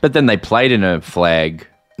 but then they played in a flag,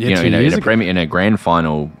 in a grand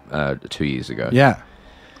final 2 years ago. Yeah.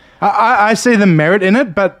 I see the merit in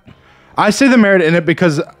it, but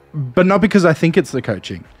not because I think it's the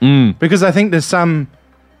coaching. Because I think there's some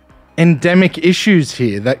endemic issues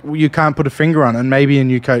here that you can't put a finger on, and maybe a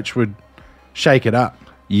new coach would shake it up.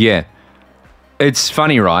 Yeah. It's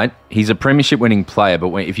funny, right? He's a premiership-winning player,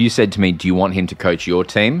 but if you said to me, do you want him to coach your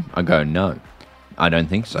team? I go, no. I don't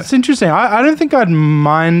think so. It's interesting. I don't think I'd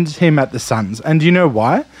mind him at the Suns. And do you know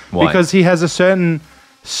why? Why? Because he has a certain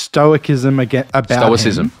stoicism about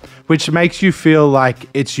him, which makes you feel like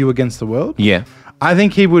it's you against the world. Yeah. I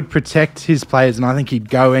think he would protect his players, and I think he'd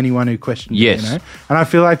go anyone who questions him. Yes. And I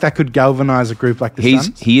feel like that could galvanise a group like the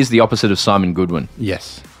Suns. He is the opposite of Simon Goodwin.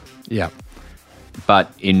 Yes. Yeah.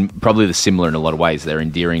 But in probably similar in a lot of ways. They're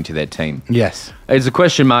endearing to their team. Yes. There's a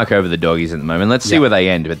question mark over the Doggies at the moment. Let's see where they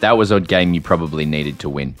end, but that was a game you probably needed to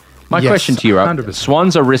win. My question to you, 100%.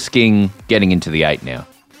 Swans are risking getting into the 8 now.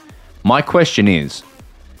 My question is,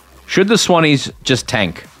 should the Swannies just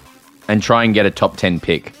tank and try and get a top 10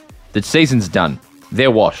 pick? The season's done.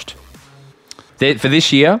 They're washed. For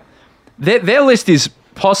this year, their list is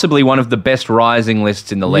possibly one of the best rising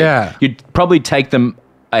lists in the league. Yeah. You'd probably take them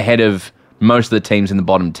ahead of most of the teams in the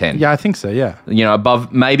bottom 10. Yeah, I think so, yeah.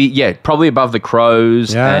 Probably above the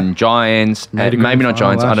Crows and Giants. Maybe not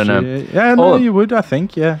Giants, I don't know. Yeah, no, you would, I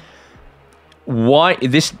think, yeah. Why?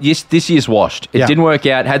 This year's washed. It didn't work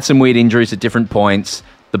out, had some weird injuries at different points,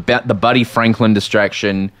 the Buddy Franklin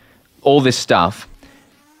distraction, all this stuff.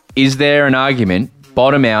 Is there an argument,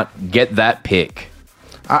 bottom out, get that pick?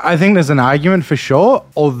 I think there's an argument for sure,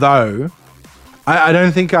 although I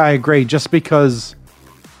don't think I agree, just because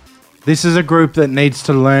this is a group that needs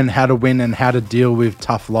to learn how to win and how to deal with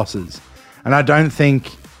tough losses. And I don't think,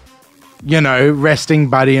 resting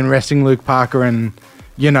Buddy and resting Luke Parker and,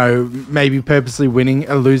 maybe purposely winning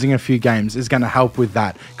or losing a few games is going to help with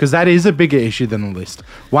that. Because that is a bigger issue than the list.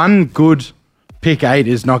 One good pick 8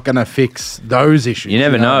 is not going to fix those issues. You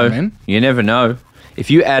never know. What I mean? You never know. If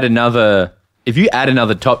you add another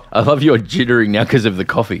top, I love your jittering now because of the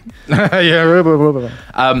coffee. Yeah.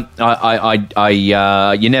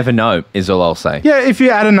 You never know is all I'll say. Yeah, if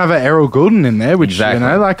you add another Errol Goulden in there, which,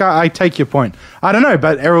 I take your point. I don't know,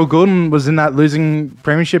 but Errol Goulden was in that losing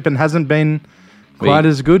premiership and hasn't been quite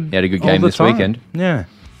as good. He had a good game this weekend. Yeah.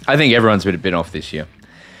 I think everyone's been a bit off this year.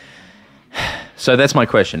 So that's my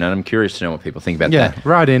question, and I'm curious to know what people think about that. Yeah,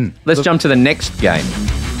 right in. Let's jump to the next game.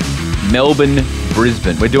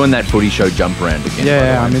 Melbourne-Brisbane. We're doing that footy show jump around again.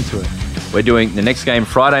 Yeah, I'm into it. We're doing the next game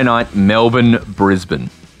Friday night, Melbourne-Brisbane.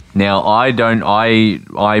 Now,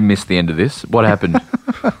 I missed the end of this. What happened?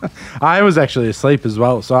 I was actually asleep as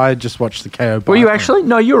well, so I just watched the KO. Were you actually?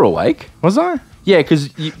 No, you were awake. Was I? Yeah,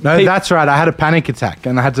 because... No, that's right. I had a panic attack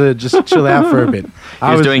and I had to just chill out for a bit.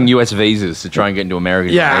 I was doing US visas to try and get into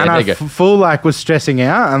America. Yeah, and I was stressing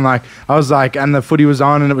out and like I was like, and the footy was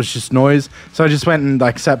on and it was just noise. So I just went and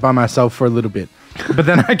like sat by myself for a little bit. But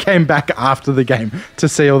then I came back after the game to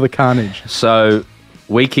see all the carnage. So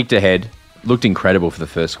we kicked ahead, looked incredible for the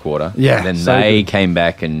first quarter. Yeah, and then so they good. came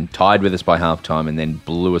back and tied with us by halftime and then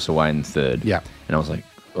blew us away in the third. Yeah. And I was like,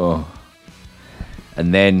 oh.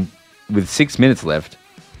 And then with 6 minutes left,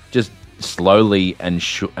 just slowly and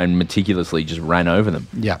meticulously just ran over them.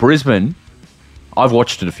 Yeah. Brisbane, I've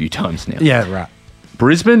watched it a few times now. Yeah, right.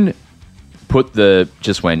 Brisbane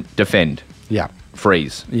just went defend, Yeah.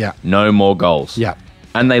 freeze. Yeah. No more goals. Yeah.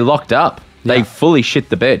 And they locked up. They Yeah. fully shit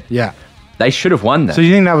the bed. Yeah. They should have won that. So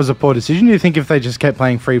you think that was a poor decision? Do you think if they just kept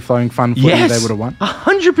playing free-flowing fun footy, they would have won?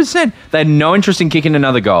 100%. They had no interest in kicking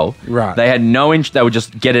another goal. Right. They had no interest. They would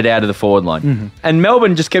just get it out of the forward line. Mm-hmm. And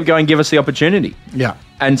Melbourne just kept going, give us the opportunity. Yeah.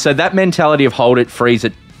 And so that mentality of hold it, freeze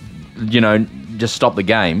it, just stop the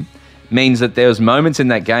game, means that there was moments in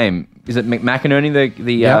that game. Is it McInerney,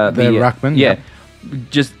 the ruckman? Yeah.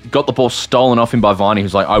 Just got the ball stolen off him by Viney,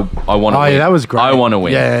 who's like, I want to win. Oh, yeah, that was great. I want to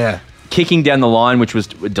win. Yeah. Kicking down the line, which was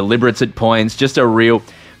deliberate at points, just a real...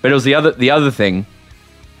 But it was the other thing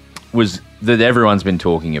was that everyone's been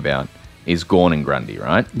talking about is Gawn and Grundy,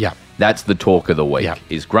 right? Yeah. That's the talk of the week. Yeah.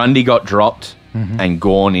 Is Grundy got dropped and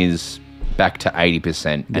Gawn is back to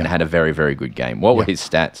 80% and had a very, very good game. What were his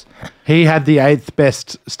stats? He had the 8th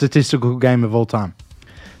best statistical game of all time.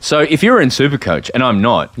 So if you're in Supercoach, and I'm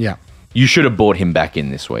not, Yeah. you should have bought him back in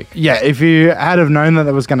this week. Yeah, if you had have known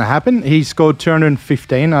that was going to happen, he scored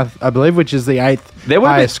 215, I believe, which is the 8th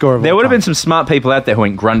highest score of all There would have time. been some smart people out there who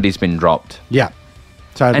went, Grundy's been dropped. Yeah.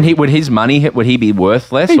 Totally. And would his money, would he be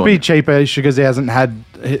worth less? He'd or be cheaper because he hasn't had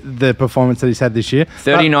the performance that he's had this year.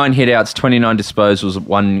 39 hit-outs, 29 disposals,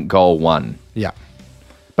 1 goal, 1. Yeah.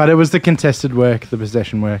 But it was the contested work, the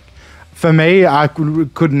possession work. For me, I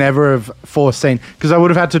could never have foreseen, because I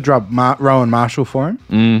would have had to drop Rowan Marshall for him,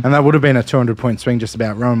 and that would have been a 200-point swing just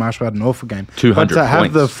about. Rowan Marshall had an awful game. 200 But to have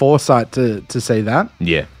points. the foresight to see that,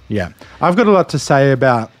 Yeah. yeah. I've got a lot to say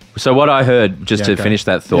about... So what I heard, just to go. finish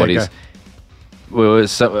that thought, Yeah,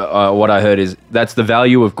 what I heard is that's the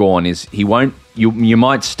value of Gawn is he won't. You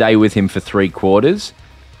might stay with him for 3 quarters,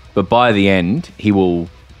 but by the end he will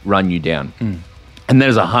run you down. And that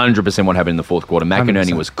is 100% what happened in the fourth quarter.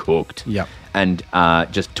 McInerney 100%. was cooked, Yep. and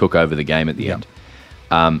just took over the game at the Yep.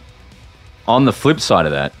 end. On the flip side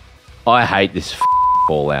of that, I hate this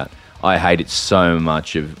fallout. I hate it so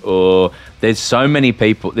much. There's so many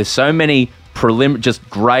people. There's so many just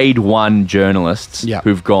grade 1 journalists Yep.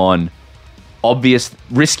 who've gone obvious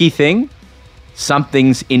risky thing.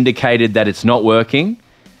 Something's indicated that it's not working,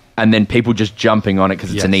 and then people just jumping on it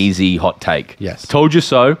because it's an Yes. easy hot take. Yes. Told you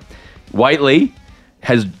so. Waitley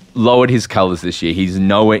has lowered his colours this year.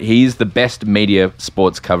 He's the best media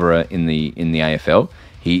sports coverer in the AFL.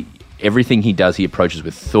 Everything he does, he approaches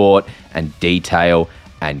with thought and detail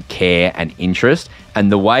and care and interest.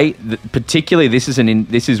 And the way, particularly, this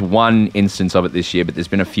is one instance of it this year, but there's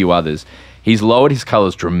been a few others. He's lowered his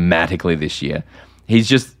colours dramatically this year. He's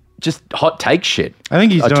just hot take shit. I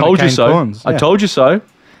think he's doing told it you Kane so. Corns, I yeah. told you so.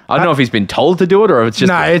 I don't know if he's been told to do it or if it's just...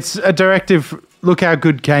 No, it's a directive. Look how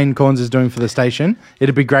good Kane Corns is doing for the station.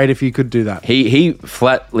 It'd be great if you could do that. He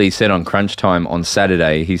flatly said on Crunch Time on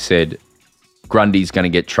Saturday, he said Grundy's going to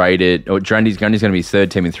get traded, or Grundy's going to be his 3rd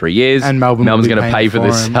team in 3 years. And Melbourne's going to pay for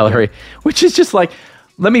this him, salary, which is just like,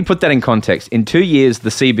 let me put that in context. In 2 years,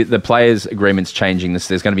 the players' agreement's changing.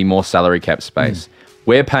 There's going to be more salary cap space.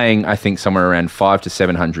 We're paying, I think, somewhere around 500 to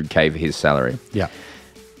 700K for his salary. Yeah.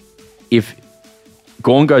 If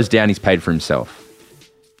Gawn goes down, he's paid for himself.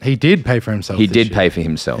 He did pay for himself. He this did year. pay for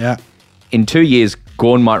himself. Yeah. In 2 years,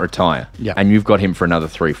 Gawn might retire. Yeah. And you've got him for another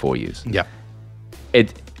 3-4 years. Yeah.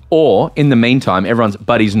 Or in the meantime,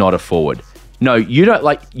 but he's not a forward. No, you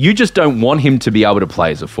don't you just don't want him to be able to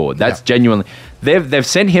play as a forward. That's genuinely, they've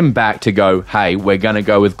sent him back to go, hey, we're going to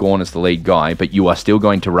go with Gawn as the lead guy, but you are still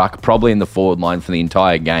going to ruck probably in the forward line for the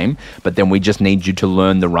entire game, but then we just need you to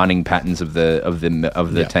learn the running patterns of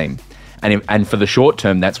the team. And for the short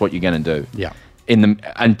term, that's what you're going to do. Yeah.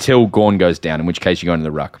 Until Gawn goes down, in which case you go into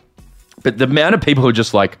the ruck. But the amount of people who are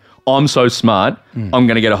just like, I'm so smart, I'm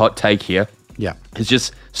going to get a hot take here. Yeah. It's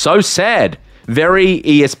just so sad. Very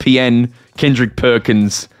ESPN, Kendrick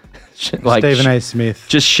Perkins, Stephen A. Smith.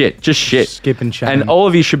 Just shit. Skip and Shannon. And all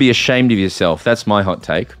of you should be ashamed of yourself. That's my hot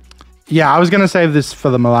take. Yeah, I was going to save this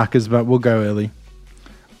for the Malaccas, but we'll go early.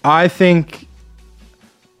 I think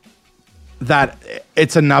that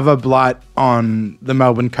it's another blight on the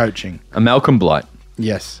Melbourne coaching. A Malcolm blight.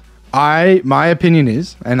 Yes. My opinion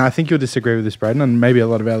is, and I think you'll disagree with this, Braden, and maybe a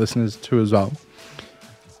lot of our listeners too as well.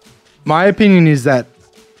 My opinion is that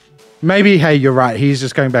maybe, hey, you're right. He's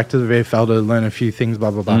just going back to the VFL to learn a few things,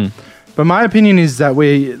 blah, blah, blah. But my opinion is that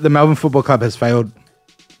the Melbourne Football Club has failed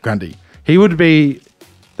Grundy. He would be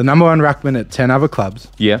the number one ruckman at 10 other clubs.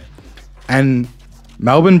 Yeah. And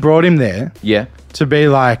Melbourne brought him there. Yeah. To be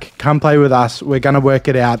like, come play with us. We're going to work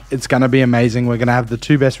it out. It's going to be amazing. We're going to have the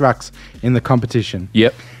 2 best rucks in the competition.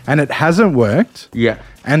 Yep. And it hasn't worked. Yeah.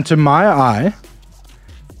 And to my eye,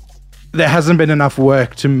 there hasn't been enough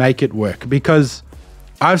work to make it work, because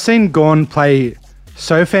I've seen Gawn play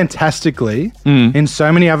so fantastically in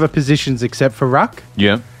so many other positions except for ruck.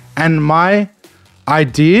 Yeah. And my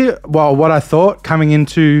idea, well, what I thought coming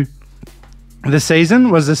into the season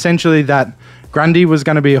was essentially that Grundy was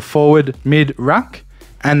going to be a forward mid ruck,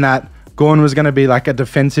 and that Gawn was going to be like a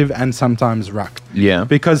defensive and sometimes ruck. Yeah.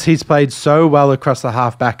 Because he's played so well across the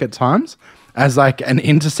half back at times as like an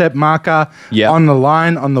intercept marker on the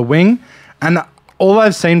line, on the wing. And all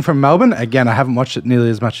I've seen from Melbourne, again, I haven't watched it nearly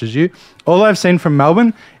as much as you. All I've seen from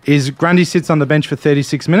Melbourne is Grundy sits on the bench for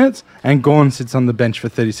 36 minutes and Gawn sits on the bench for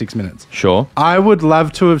 36 minutes. Sure. I would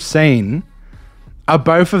love to have seen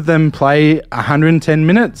both of them play 110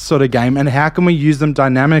 minutes sort of game, and how can we use them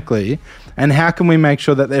dynamically, and how can we make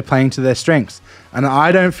sure that they're playing to their strengths? And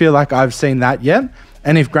I don't feel like I've seen that yet.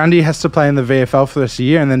 And if Grundy has to play in the VFL for this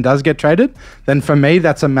year and then does get traded, then for me,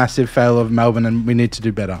 that's a massive fail of Melbourne, and we need to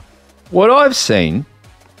do better. What I've seen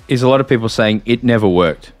is a lot of people saying it never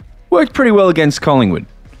worked. Worked pretty well against Collingwood.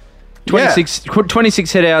 26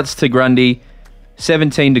 headouts to Grundy,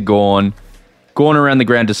 17 to Gawn. Gawn around the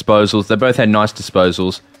ground disposals. They both had nice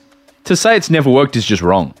disposals. To say it's never worked is just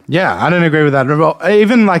wrong. Yeah, I don't agree with that.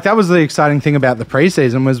 Even like that was the exciting thing about the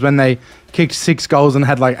preseason, was when they kicked 6 goals and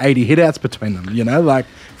had like 80 hitouts between them. You know, like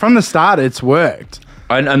from the start, it's worked.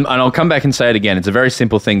 And I'll come back and say it again. It's a very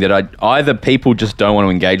simple thing that either people just don't want to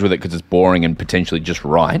engage with it because it's boring and potentially just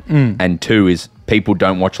right, and 2 is people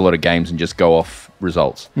don't watch a lot of games and just go off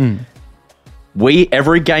results.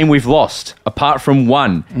 Every game we've lost, apart from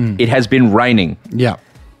 1, it has been raining. Yeah.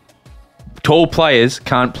 Tall players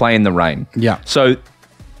can't play in the rain. Yeah. So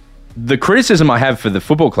the criticism I have for the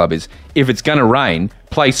football club is, if it's going to rain,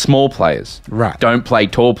 play small players. Right. Don't play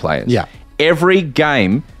tall players. Yeah. Every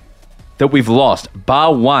game that we've lost,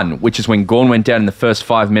 bar 1, which is when Gawn went down in the first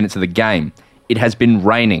 5 minutes of the game, it has been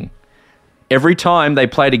raining. Every time they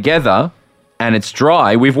play together and it's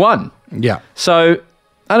dry, we've won. Yeah. So,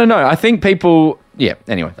 I don't know. I think people... Yeah,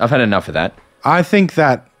 anyway, I've had enough of that. I think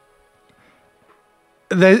that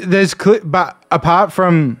but apart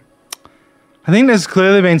from... I think there's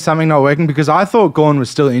clearly been something not working, because I thought Gawn was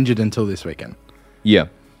still injured until this weekend. Yeah.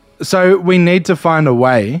 So we need to find a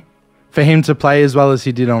way for him to play as well as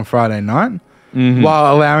he did on Friday night,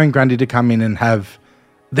 while allowing Grundy to come in and have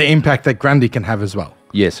the impact that Grundy can have as well.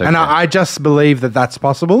 Yes, okay. And I just believe that that's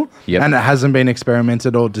possible, Yep. and it hasn't been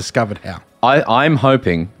experimented or discovered how. I'm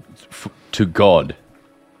hoping to God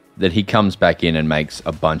that he comes back in and makes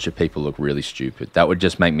a bunch of people look really stupid. That would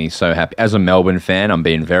just make me so happy. As a Melbourne fan, I'm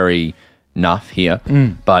being very nuff here,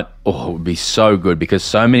 but it would be so good, because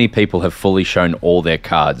so many people have fully shown all their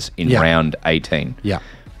cards in round 18. Yeah.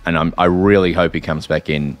 And I really hope he comes back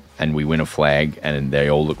in and we win a flag and they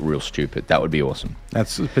all look real stupid. That would be awesome.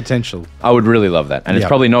 That's potential. I would really love that. And it's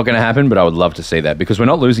probably not going to happen, but I would love to see that, because we're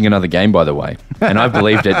not losing another game, by the way. And I've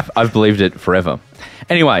believed it. I've believed it forever.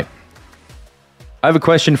 Anyway, I have a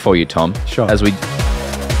question for you, Tom. Sure. As we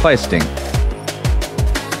play a sting.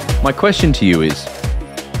 My question to you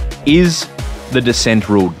is the dissent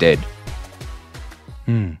rule dead?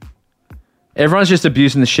 Everyone's just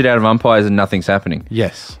abusing the shit out of umpires and nothing's happening.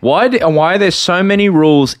 Yes. Why are there so many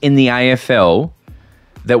rules in the AFL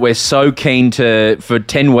that we're so keen to, for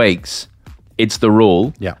 10 weeks, it's the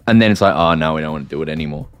rule, and then it's like, oh, no, we don't want to do it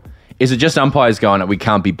anymore? Is it just umpires going, we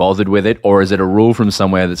can't be bothered with it, or is it a rule from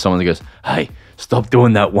somewhere that someone goes, hey, stop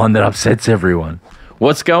doing that one that upsets everyone?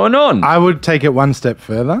 What's going on? I would take it one step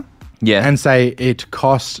further and say it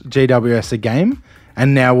cost GWS a game,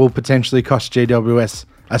 and now will potentially cost GWS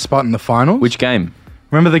a spot in the finals. Which game?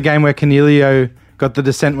 Remember the game where Cornelio got the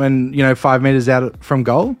dissent when, 5 metres out from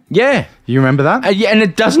goal? Yeah. You remember that? Yeah, and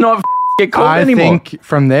it does not get called anymore. I think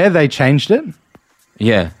from there they changed it.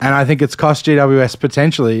 Yeah. And I think it's cost GWS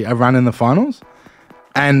potentially a run in the finals.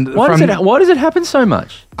 And why does it happen so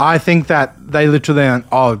much? I think that they literally went,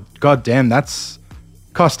 oh, God damn, that's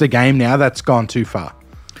cost a game now. That's gone too far.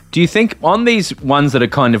 Do you think on these ones that are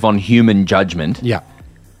kind of on human judgment... Yeah.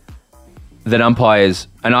 That umpires,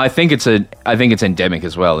 and I think it's endemic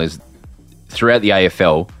as well, is throughout the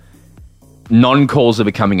AFL, non-calls are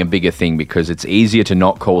becoming a bigger thing because it's easier to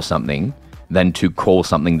not call something than to call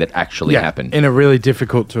something that actually happened. In a really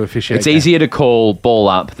difficult to officiate It's game. easier to call ball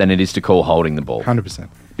up than it is to call holding the ball. 100%.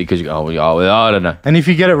 Because you go, I don't know. And if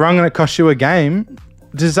you get it wrong and it costs you a game,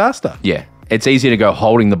 disaster. Yeah. It's easier to go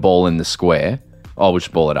holding the ball in the square. Oh, we'll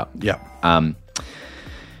just ball it up. Yeah.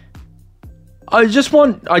 I just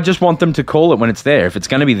want them to call it when it's there. If it's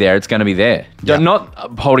going to be there, it's going to be there. Yeah. Not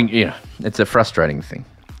holding, it's a frustrating thing.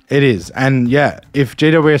 It is. And yeah, if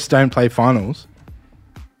GWS don't play finals.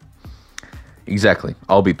 Exactly.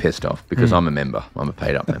 I'll be pissed off because I'm a member. I'm a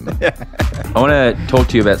paid up member. I want to talk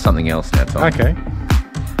to you about something else now, Tom. Okay.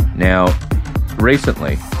 Now,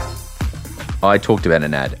 recently, I talked about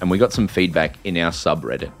an ad and we got some feedback in our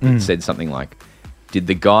subreddit. It said something like, did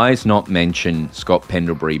the guys not mention Scott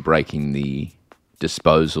Pendlebury breaking the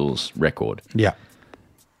disposals record? Yeah.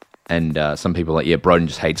 And some people are like, yeah, Broden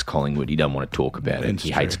just hates Collingwood. He don't want to talk about it. It's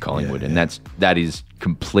He true. hates Collingwood. Yeah, And that is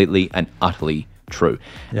completely and utterly true.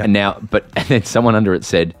 Yeah. And then someone under it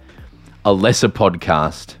said, a lesser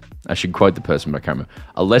podcast, I should quote the person, but I can't remember.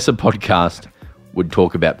 A lesser podcast would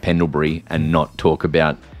talk about Pendlebury and not talk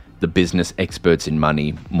about the business experts in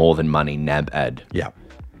money, more than money NAB ad. Yeah.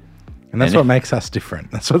 And that's what makes us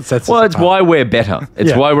different. That's what sets us Well, it's apart. why we're better. It's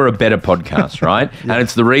Yeah. why we're a better podcast, right? And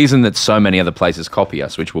it's the reason that so many other places copy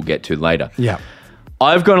us, which we'll get to later. Yeah.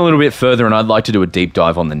 I've gone a little bit further and I'd like to do a deep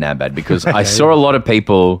dive on the NAB ad because I saw a lot of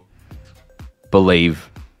people believe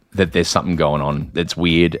that there's something going on that's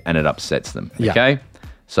weird and it upsets them. Yeah. Okay?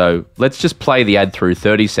 So let's just play the ad through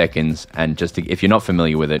 30 seconds and if you're not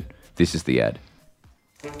familiar with it, this is the ad.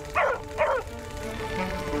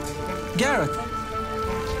 Gareth,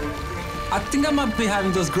 I think I might be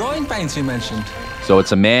having those growing pains you mentioned. So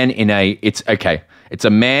it's a man it's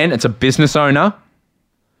a business owner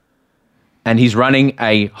and he's running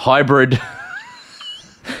a hybrid,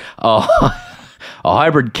 a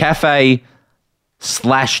hybrid cafe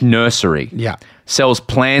 / nursery. Yeah. Sells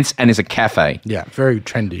plants and is a cafe. Yeah. Very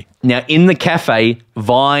trendy. Now, in the cafe,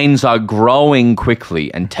 vines are growing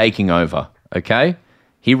quickly and taking over, okay?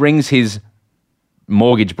 He rings his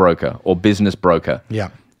mortgage broker or business broker Yeah.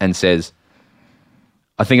 and says,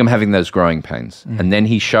 I think I'm having those growing pains. And then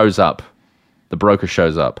he shows up. The broker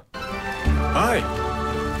shows up. Hi.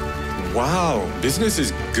 Wow, business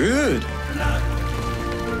is good.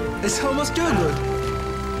 It's almost too good.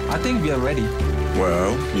 I think we are ready.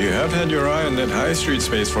 Well, you have had your eye on that high street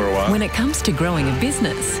space for a while. When it comes to growing a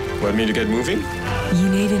business, Want me to get moving? you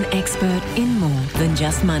need an expert in more than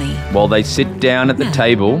just money. While they sit down at the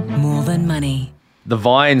table, More than money. the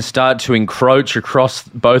vines start to encroach across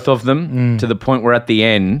both of them to the point where at the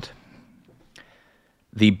end,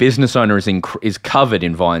 the business owner is covered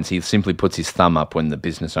in vines. He simply puts his thumb up when the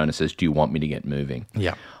business owner says, do you want me to get moving?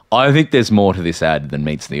 Yeah. I think there's more to this ad than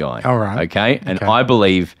meets the eye. All right. Okay? And Okay. I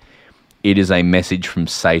believe it is a message from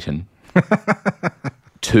Satan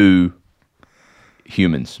to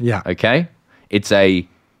humans. Yeah. Okay? It's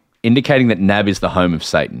indicating that NAB is the home of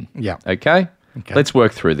Satan. Yeah. Okay? Okay. Let's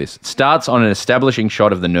work through this. It starts on an establishing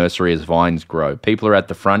shot of the nursery as vines grow. People are at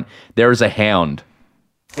the front. There is a hound.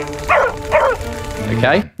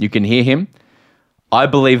 Okay? You can hear him. I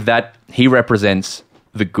believe that he represents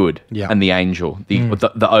the good Yeah. and the angel,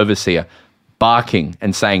 the overseer, barking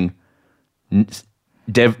and saying,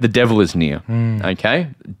 the devil is near. Okay?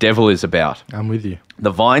 Devil is about. I'm with you.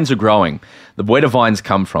 The vines are growing. Where do vines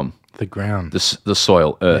come from? The ground. The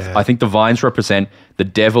soil, earth. Yeah. I think the vines represent the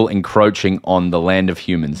devil encroaching on the land of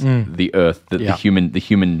humans, the earth, the Yeah.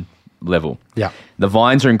 human level. Yeah. The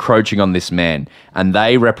vines are encroaching on this man, and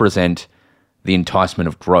they represent the enticement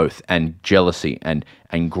of growth and jealousy and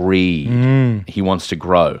greed. He wants to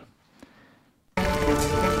grow.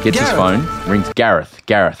 Gets his Gareth. phone, rings Gareth.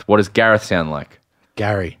 Gareth. What does Gareth sound like?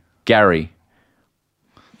 Gary. Gary.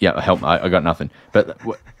 Yeah, help. I got nothing. But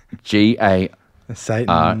G-A.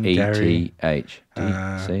 Satan. Gary.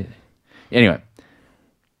 R-E-T-H-D-C. Anyway,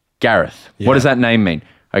 Gareth. Yeah. What does that name mean?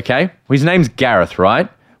 Okay, well, his name's Gareth, right?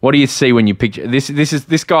 What do you see when you picture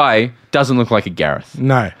this guy? Doesn't look like a Gareth.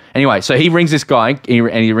 No. Anyway, so he rings this guy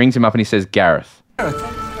and he rings him up and he says, Gareth,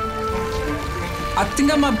 I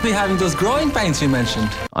think I might be having those growing pains you mentioned.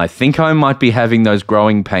 I think I might be having those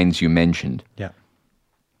growing pains you mentioned. Yeah.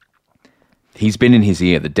 He's been in his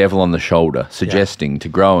ear, the devil on the shoulder, suggesting to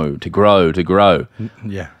grow.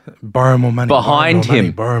 Yeah. Borrow more money. Behind borrow more him,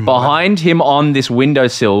 money, borrow more money. behind him on this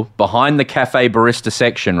windowsill, behind the cafe barista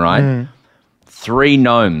section, right? Three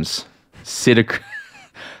gnomes sit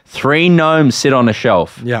on a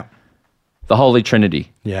shelf. Yeah. The Holy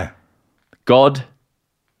Trinity. Yeah. God,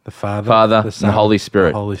 The Father, Father, the and Son, the Holy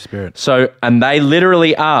Spirit. The Holy Spirit. So, and they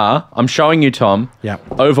literally are, I'm showing you, Tom, Yeah.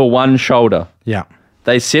 over one shoulder. Yeah.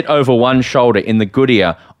 They sit over one shoulder in the good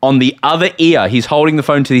ear. On the other ear, he's holding the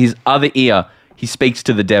phone to his other ear. He speaks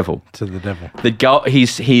to the devil. To the devil.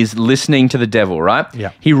 He's listening to the devil, right?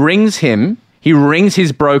 Yeah. He rings him. He rings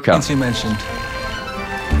his broker. As you mentioned.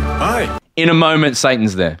 Hi. In a moment,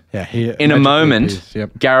 Satan's there. Yeah. He In a magically moment, appears.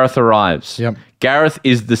 Yep. Gareth arrives. Yep. Gareth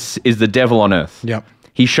is the devil on earth. Yep.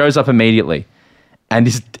 He shows up immediately, and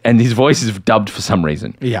his voice is dubbed for some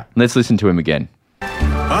reason. Yeah. Let's listen to him again.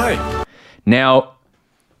 Hi. Now,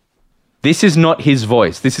 this is not his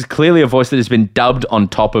voice. This is clearly a voice that has been dubbed on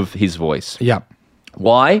top of his voice. Yep.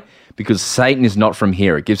 Why? Because Satan is not from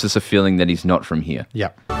here. It gives us a feeling that he's not from here.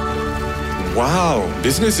 Yep. Wow,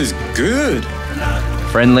 business is good.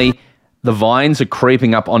 Friendly, the vines are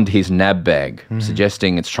creeping up onto his nab bag,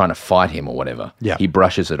 suggesting it's trying to fight him or whatever. Yeah. He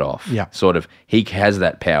brushes it off. Yeah. Sort of, he has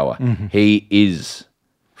that power. He is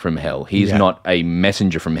from hell. He's Yeah. not a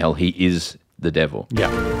messenger from hell. He is the devil.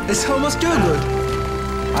 Yeah. It's almost too good.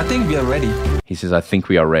 I think we are ready. He says, I think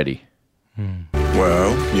we are ready.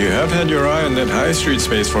 Well, you have had your eye on that high street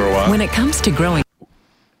space for a while. When it comes to growing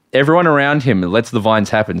Everyone around him lets the vines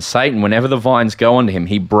happen. Satan, whenever the vines go onto him,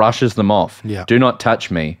 he brushes them off. Yeah. Do not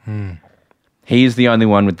touch me. He is the only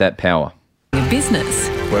one with that power. a business,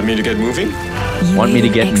 Want me to get moving? you Want me need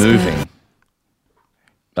to get an expert. moving.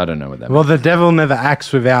 I don't know what that means. Well, the devil never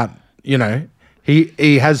acts without,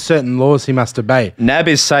 he has certain laws he must obey. Nab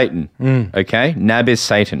is Satan. Okay? Nab is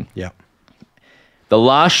Satan. Yeah. The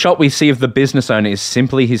last shot we see of the business owner is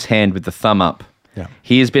simply his hand with the thumb up. Yeah.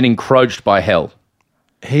 He has been encroached by hell.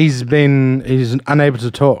 He's unable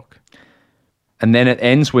to talk. And then it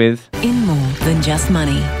ends with In more than just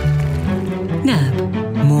money. NAB,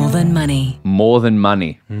 more than money. more than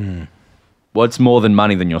money. What's more than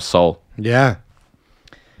money than your soul? Yeah.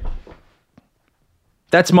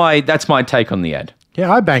 That's my take on the ad.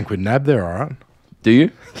 Yeah, I bank with NAB. They're all right. Do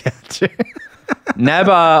you? Yeah. Nab,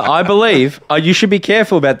 I believe, you should be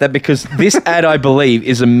careful about that because this ad, I believe,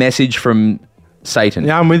 is a message from Satan.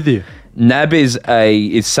 Yeah, I'm with you. Nab is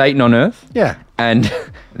Satan on earth. Yeah. And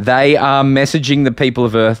they are messaging the people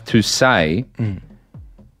of earth to say,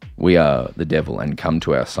 we are the devil and come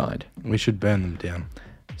to our side. We should burn them down.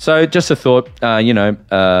 So just a thought, that's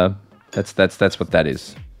what that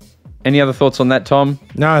is. Any other thoughts on that, Tom?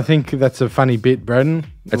 No, I think that's a funny bit, Braden.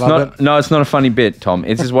 It's Love not. it. No, it's not a funny bit, Tom.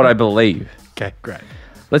 This is what I believe. Okay, great.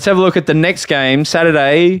 Let's have a look at the next game,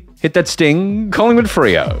 Saturday. Hit that sting, Collingwood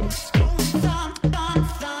Freo.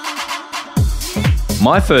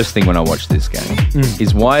 My first thing when I watched this game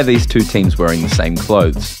is why are these two teams wearing the same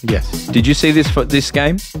clothes? Yes. Did you see this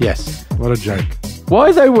game? Yes. What a joke. Why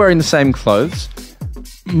are they wearing the same clothes?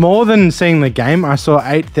 More than seeing the game, I saw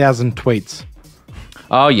 8,000 tweets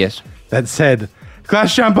Oh yes. that said,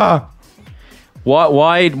 Clash Jumper.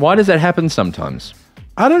 Why does that happen sometimes?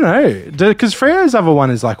 I don't know. Because Freo's other one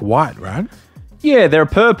is like white, right? Yeah, they're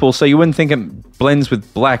purple, so you wouldn't think it blends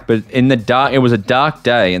with black. But in the dark, it was a dark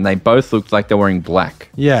day, and they both looked like they were wearing black.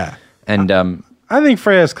 Yeah. And I think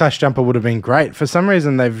Freo's Clash Jumper would have been great. For some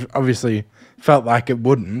reason, they've obviously felt like it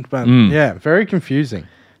wouldn't. But yeah, very confusing.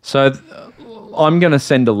 so I'm going to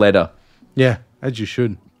send a letter Yeah, as you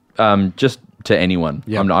should. just to anyone.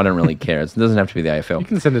 Yeah. I don't really care. It doesn't have to be the You AFL.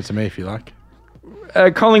 can send it to me if you like.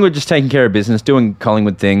 Collingwood just taking care of business, doing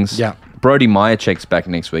Collingwood things. Yeah. Brody Myercheck's back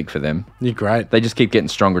next week for them. You're great. They just keep getting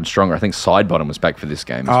stronger and stronger. I think Sidebottom was back for this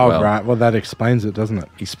game as Oh, well. right. Well, that explains it, doesn't it?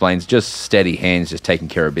 Explains just steady hands, just taking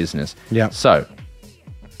care of business. Yeah. So,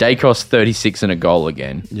 Dacos 36 and a goal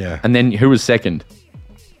again. Yeah. And then who was second?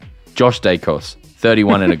 Josh Dacos,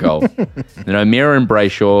 31 and a goal. Then O'Meara and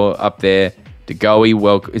Brayshaw up there.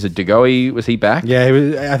 DeGoey, is it DeGoey? Was he back?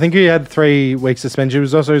 Yeah, I think he had 3 weeks suspension. It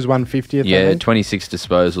was also his 150th. I Yeah, think. 26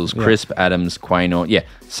 disposals. Crisp, Adams, Quaynor. Yeah,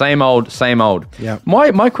 same old. Yeah.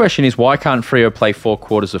 My question is, why can't Freo play 4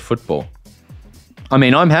 quarters of football? I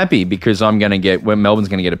mean, I'm happy because Melbourne's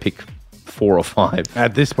going to get a pick 4 or 5.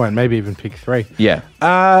 At this point, maybe even pick 3. Yeah.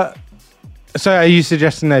 So are you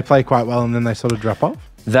suggesting they play quite well and then they sort of drop off?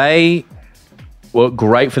 They were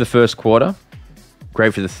great for the first quarter,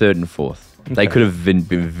 great for the third and fourth. They could have been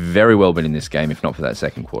very well been in this game if not for that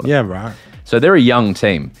second quarter. Yeah, right. So they're a young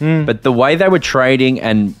team. But the way they were trading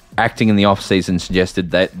and acting in the off-season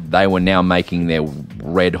suggested that they were now making their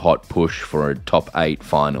red-hot push for a top 8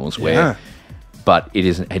 finals. Yeah. But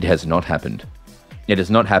it has not happened. It has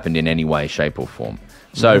not happened in any way, shape or form.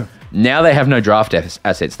 So now they have no draft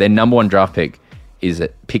assets. Their number 1 draft pick is a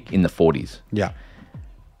pick in the 40s. Yeah.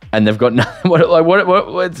 And they've got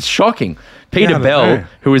what it's shocking. Peter Yeah, I Bell, know.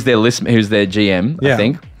 who's their GM, Yeah. I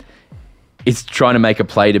think, is trying to make a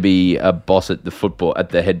play to be a boss at the football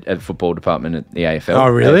department at the AFL. Oh,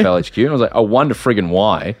 really? AFL HQ. And I was like, I wonder friggin'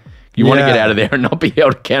 why. You want to get out of there and not be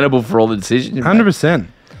held accountable for all the decisions you make. 100%.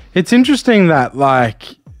 It's interesting that,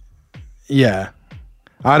 like, yeah,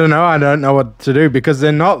 I don't know. I don't know what to do because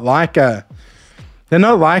they're not like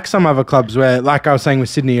some other clubs where, like I was saying with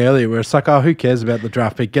Sydney earlier, where it's like, oh, who cares about the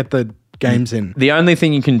draft pick? Get the games in. The only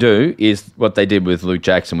thing you can do is what they did with Luke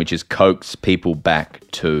Jackson, which is coax people back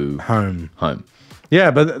to Home.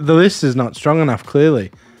 Yeah, but the list is not strong enough,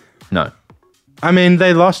 clearly. No. I mean,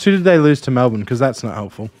 they lost. Who did they lose to? Melbourne, because that's not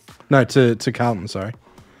helpful. No, to Carlton, sorry.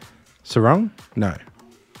 Sarong? No.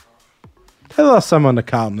 They lost someone to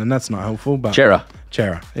Carlton, and that's not helpful. But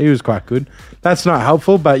Chera. He was quite good. That's not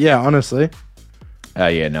helpful, but yeah, honestly.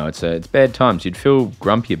 Yeah, no, it's bad times. You'd feel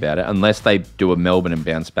grumpy about it unless they do a Melbourne and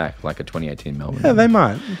bounce back like a 2018 Melbourne. Yeah, they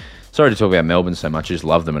might. Sorry to talk about Melbourne so much. I just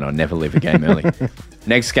love them and I never leave a game early.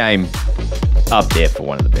 Next game, up there for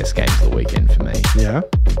one of the best games of the weekend for me. Yeah.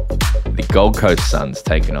 The Gold Coast Suns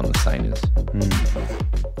taking on the Sainers.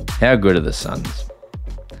 How good are the Suns?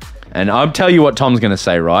 And I'll tell you what Tom's going to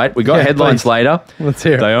say, right? We got headlines later. Let's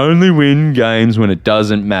hear it. They only win games when it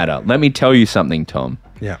doesn't matter. Let me tell you something, Tom.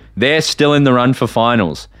 Yeah. They're still in the run for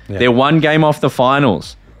finals. Yeah. They're one game off the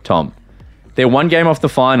finals, Tom. They're one game off the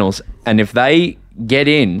finals, and if they get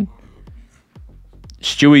in,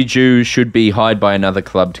 Stewie Jew should be hired by another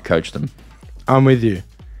club to coach them. I'm with you.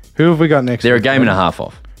 Who have we got next week? They're a game and a half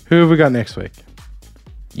off. Who have we got next week?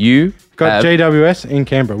 You got GWS in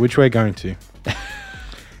Canberra, which we're going to.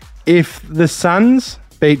 If the Suns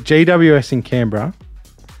beat GWS in Canberra,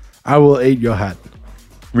 I will eat your hat.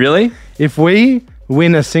 Really? If we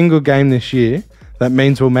win a single game this year, that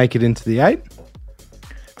means we'll make it into the 8.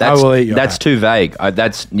 I will eat your That's hat. too vague.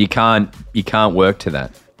 You can't work to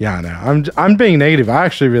that. Yeah, I know. I'm being negative. I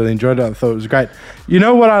actually really enjoyed it. I thought it was great. You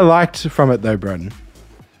know what I liked from it though, Braden?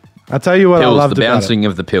 I'll tell you what I loved the about bouncing it.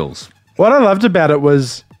 of the pills. What I loved about it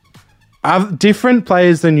was different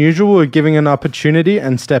players than usual were giving an opportunity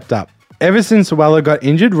and stepped up. Ever since Weller got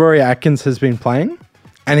injured, Rory Atkins has been playing,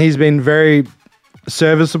 and he's been very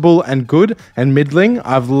serviceable and good and middling.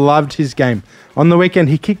 I've loved his game. On the weekend,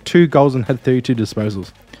 he kicked 2 goals and had 32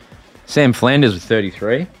 disposals. Sam Flanders with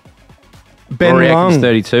 33. Ben Rory Long,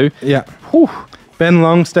 Atkins 32. Yeah. Whew. Ben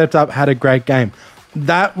Long stepped up, had a great game.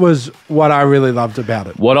 That was what I really loved about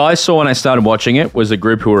it. What I saw when I started watching it was a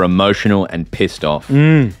group who were emotional and pissed off.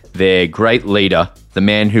 Their great leader, the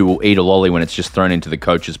man who will eat a lolly when it's just thrown into the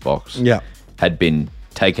coach's box, had been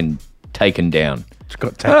taken down.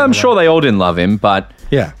 I'm sure they all didn't love him, but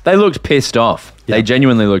they looked pissed off. Yeah. They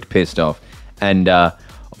genuinely looked pissed off. And I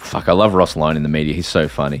love Ross Lyon in the media. He's so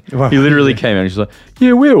funny. Well, he literally came out and he's like,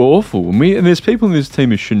 yeah, we're awful. And there's people in this team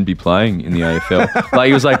who shouldn't be playing in the AFL. Like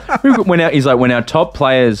he was like, when our top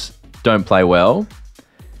players don't play well,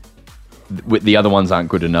 the other ones aren't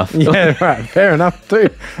good enough. Yeah, right. Fair enough too.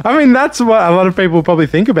 I mean, that's what a lot of people probably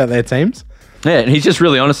think about their teams. Yeah, and he's just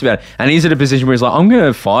really honest about it. And he's at a position where he's like, I'm going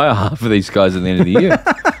to fire half of these guys at the end of the year.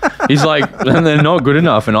 He's like, and they're not good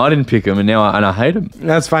enough, and I didn't pick them, and now I hate them.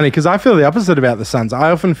 That's funny because I feel the opposite about the Suns.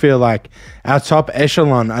 I often feel like our top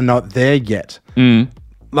echelon are not there yet.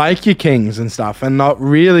 Like your Kings and stuff, and not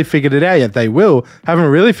really figured it out yet. They will. Haven't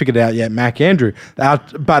really figured it out yet, Mac Andrew.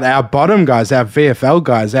 But our bottom guys, our VFL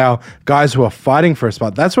guys, our guys who are fighting for a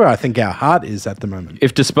spot, that's where I think our heart is at the moment.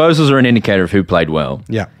 If disposals are an indicator of who played well,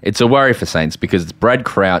 Yeah. it's a worry for Saints because it's Brad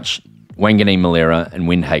Crouch, Wanganeen Malera, and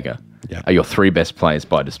Windhager are your 3 best players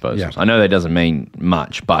by disposals. Yeah. I know that doesn't mean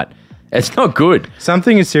much, but it's not good.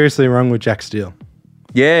 Something is seriously wrong with Jack Steele.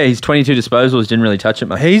 Yeah, he's 22 disposals, didn't really touch it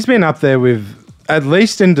much. He's been up there with, at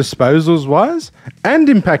least in disposals wise, and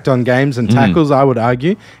impact on games and tackles, I would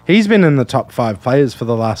argue. He's been in the top 5 players for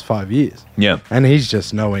the last 5 years. Yeah. And he's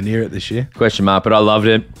just nowhere near it this year. Question mark, but I loved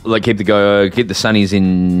it. Like keep the Sunnies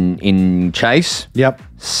in chase. Yep.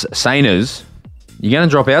 Sainers, you're going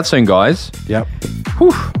to drop out soon, guys. Yep.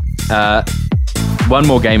 Whew. One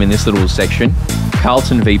more game in this little section.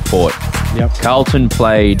 Carlton v Port. Yep. Carlton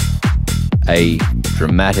played a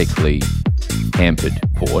dramatically hampered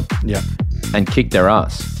Port. Yep. And kicked their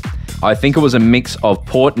ass. I think it was a mix of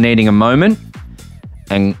Port needing a moment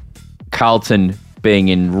and Carlton being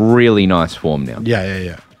in really nice form now.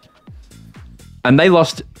 Yeah. And they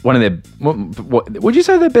lost one of their... What, would you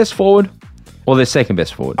say their best forward? Or their second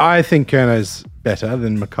best forward? I think Kerno's better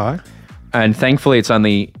than Mackay. And thankfully it's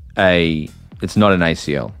only it's not an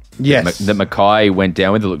ACL. Yes. That Mackay went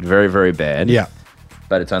down with. It looked very, very bad. Yeah.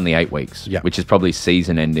 But it's only 8 weeks. Yeah. Which is probably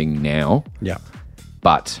season ending now. Yeah.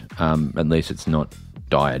 But at least it's not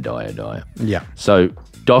dire. Yeah. So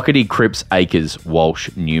Doherty, Cripps, Akers, Walsh,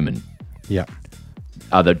 Newman. Yeah.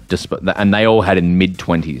 and they all had in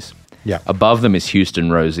mid-20s. Yeah. Above them is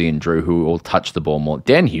Houston, Rosie, and Drew, who all touch the ball more.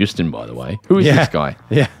 Dan Houston, by the way. Who is this guy?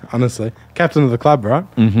 Yeah, honestly. Captain of the club, right?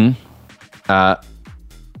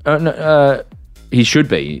 He should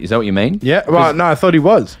be. Is that what you mean? Yeah. Well, no, I thought he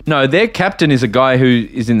was. No, their captain is a guy who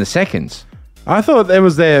is in the seconds. I thought there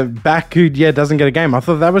was their back who, doesn't get a game. I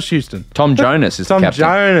thought that was Houston. Tom Jonas is the Tom captain.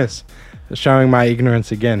 Jonas. Showing my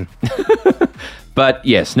ignorance again. But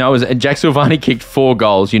yes, no, Jack Silvani kicked 4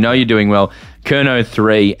 goals. You know you're doing well. Curnow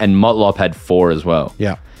 3 and Motlop had 4 as well.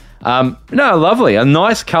 Yeah. No, lovely. A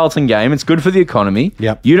nice Carlton game. It's good for the economy.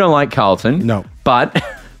 Yep. You don't like Carlton. No. But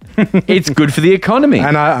it's good for the economy.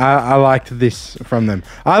 And I liked this from them.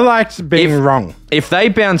 I liked being wrong. If they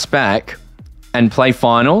bounce back and play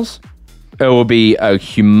finals, it will be a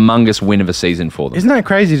humongous win of a season for them. Isn't that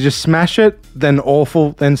crazy? Just smash it, then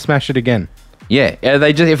awful, then smash it again. Yeah.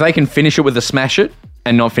 If they can finish it with a smash it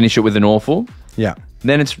and not finish it with an awful, Yeah.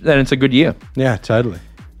 then it's a good year. Yeah, totally.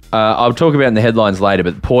 I'll talk about it in the headlines later,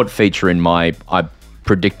 but Port feature in my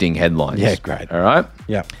predicting headlines. Yeah, great. All right?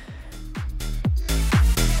 Yeah.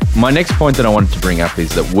 My next point that I wanted to bring up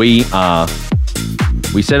is that we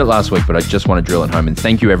said it last week, but I just want to drill it home. And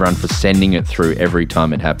thank you, everyone, for sending it through every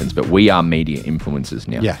time it happens. But we are media influencers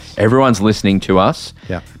now. Yes. Everyone's listening to us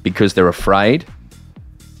because they're afraid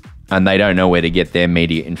and they don't know where to get their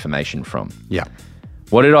media information from. Yeah.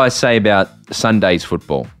 What did I say about Sunday's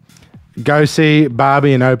football? Go see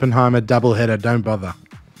Barbie and Oppenheimer doubleheader. Don't bother.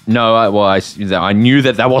 No, I knew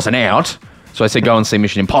that wasn't out. So I said go and see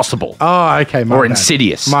Mission Impossible. Oh, okay. Or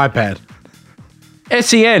Insidious. My bad.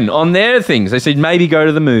 SEN, on their things, they said maybe go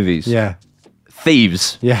to the movies. Yeah.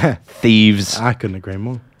 Thieves. Yeah. Thieves. I couldn't agree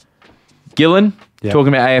more. Gillen, talking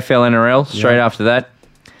about AFL NRL, straight after that.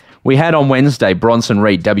 We had on Wednesday Bronson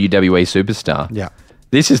Reed, WWE superstar. Yeah.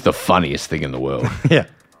 This is the funniest thing in the world. Yeah.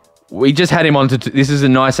 We just had him on this is a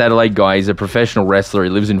nice Adelaide guy. He's a professional wrestler. He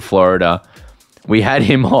lives in Florida. We had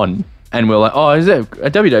him on and we're like, oh, is that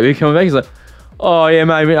a WWE coming back? He's like, oh, yeah,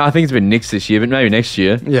 maybe. I think it's been nixed this year, but maybe next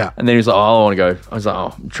year. Yeah. And then he was like, oh, I want to go. I was like,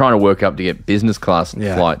 oh, I'm trying to work up to get business class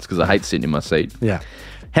flights because I hate sitting in my seat. Yeah.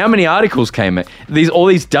 How many articles came out? All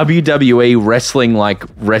these WWE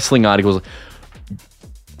wrestling articles.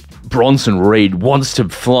 Bronson Reed wants to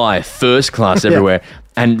fly first class everywhere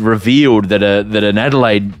and revealed that an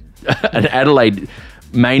Adelaide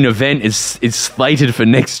main event is slated for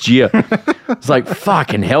next year. It's like,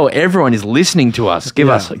 fucking hell, everyone is listening to us. Give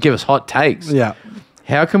us hot takes. Yeah.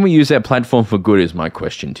 How can we use that platform for good is my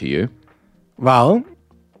question to you. Well,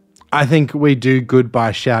 I think we do good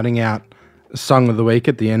by shouting out Song of the Week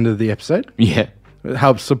at the end of the episode. Yeah. It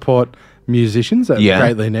helps support musicians that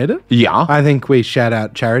greatly need it. Yeah. I think we shout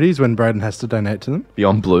out charities when Broden has to donate to them.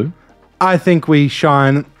 Beyond Blue. I think we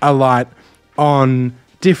shine a light on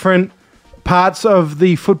different parts of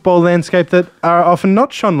the football landscape that are often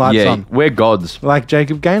not shone lights on. We're gods. Like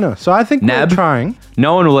Jacob Gaynor. So I think Nab. we're trying.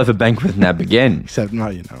 No one will ever bank with Nab again. Except, no,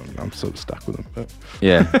 I'm sort of stuck with him. But.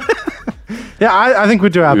 Yeah. Yeah, I think we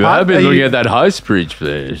do our part. I've been looking at that house bridge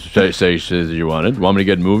place. Say you wanted. Want me to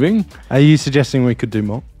get moving? Are you suggesting we could do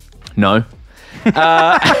more? No. The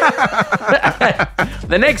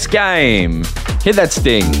next game. Hit that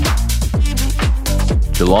sting.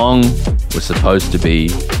 Geelong was supposed to be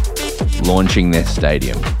launching their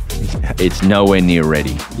stadium. It's nowhere near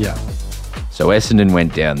ready. Yeah. So Essendon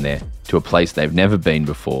went down there to a place they've never been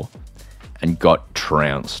before and got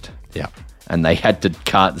trounced. Yeah. And they had to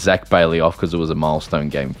cart Zach Bailey off because it was a milestone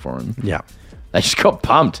game for him. Yeah. They just got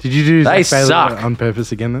pumped. Did you do They Zach Bailey suck. on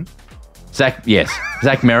purpose again then? Zach, yes.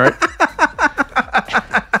 Zach Merritt.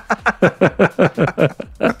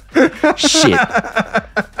 Shit.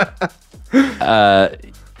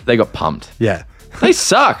 They got pumped. Yeah. They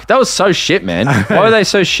suck. That was so shit, man. Why were they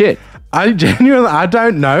so shit? I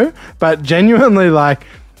don't know, but genuinely, like,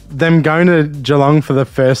 them going to Geelong for the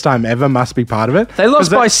first time ever must be part of it. They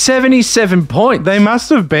lost by 77 points. They must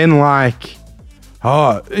have been like,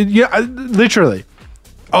 literally.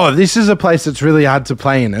 Oh, this is a place that's really hard to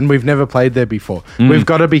play in, and we've never played there before. We've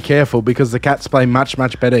got to be careful because the Cats play much,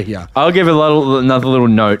 much better here. I'll give another little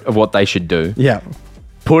note of what they should do. Yeah.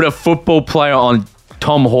 Put a football player on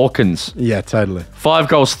Tom Hawkins. Yeah, totally. 5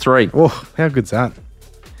 goals, 3. Oh, how good's that?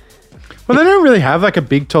 Well, they don't really have like a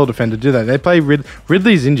big, tall defender, do they? They play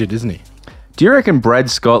Ridley's injured, isn't he? Do you reckon Brad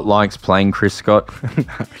Scott likes playing Chris Scott?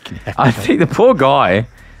 I think the poor guy.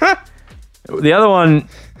 The other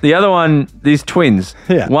one, these twins.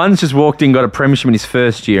 Yeah. One's just walked in, got a premiership in his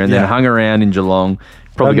first year, and then hung around in Geelong.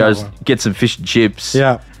 Probably goes, get some fish and chips.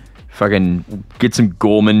 Yeah. Fucking get some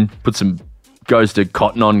Gorman, goes to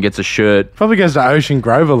Cotton On, gets a shirt. Probably goes to Ocean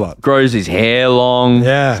Grove a lot. Grows his hair long.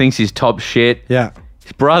 Yeah. Thinks he's top shit. Yeah.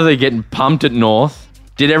 brother getting pumped at North,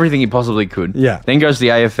 did everything he possibly could. Yeah. Then goes to the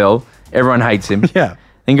AFL. Everyone hates him. Yeah.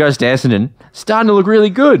 Then goes to Essendon. Starting to look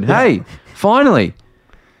really good. Yeah. Hey, finally.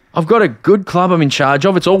 I've got a good club I'm in charge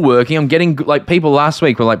of. It's all working. I'm getting, like, people last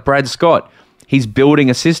week were like, Brad Scott, he's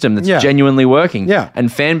building a system that's genuinely working. Yeah.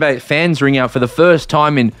 And fans ring out for the first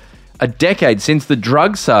time in a decade since the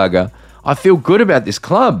drug saga. I feel good about this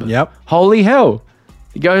club. Yep. Holy hell.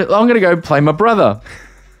 I'm going to go play my brother.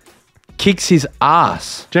 Kicks his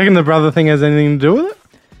ass. Do you reckon the brother thing has anything to do with it?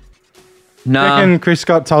 Nah. Do you reckon Chris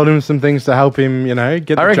Scott told him some things to help him, get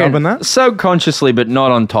the job in that? Subconsciously, but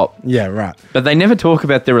not on top. Yeah, right. But they never talk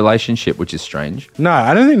about their relationship, which is strange. No,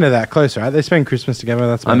 I don't think they're that close, right? They spend Christmas together.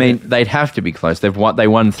 That's about it. They'd have to be close. They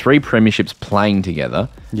won 3 premierships playing together.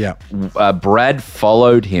 Yeah. Brad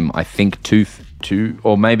followed him, I think, two,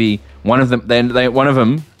 or maybe one of them. One of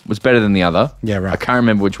them was better than the other. Yeah, right. I can't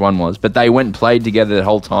remember which one was, but they went and played together the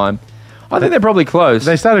whole time. I think they're probably close.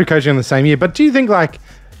 They started coaching in the same year. But do you think, like,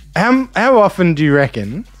 how often do you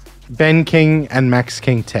reckon Ben King and Max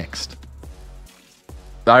King text?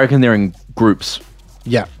 I reckon they're in groups.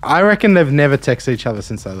 Yeah. I reckon they've never texted each other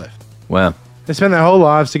since they left. Wow. They spent their whole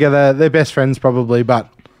lives together. They're best friends probably, but...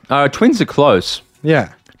 Twins are close.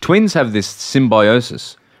 Yeah. Twins have this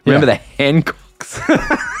symbiosis. Remember the Hancocks?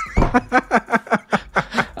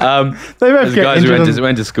 They both get guys injured we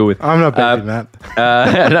went to school with. I'm not backing that.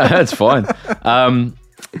 No, that's fine.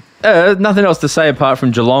 Nothing else to say apart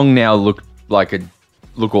from Geelong now look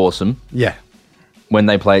awesome Yeah. when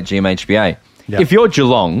they play at GMHBA. Yeah. If you're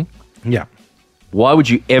Geelong, Yeah. why would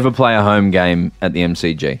you ever play a home game at the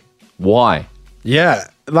MCG? Why? Yeah.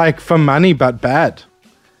 Like, for money, but bad.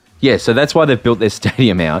 Yeah, so that's why they've built their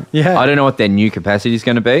stadium out. Yeah. I don't know what their new capacity is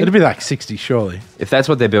going to be. It'd be like 60, surely. If that's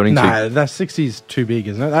what they're building Nah, to. that 60 is too big,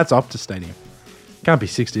 isn't it? That's Optus Stadium. Can't be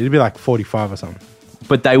 60. It'd be like 45 or something.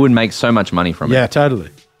 But they would make so much money from Yeah, it.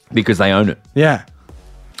 totally. Because they own it. Yeah.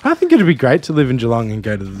 I think it'd be great to live in Geelong and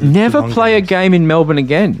go to the Never Geelong play a games. game in Melbourne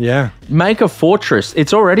again. Yeah. Make a fortress.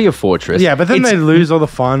 It's already a fortress. Yeah, but then they lose all the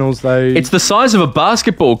finals, though. It's the size of a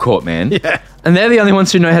basketball court, man. Yeah. And they're the only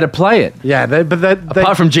ones who know how to play it. Yeah,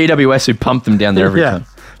 Apart from GWS, who pumped them down there every time.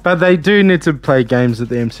 But they do need to play games at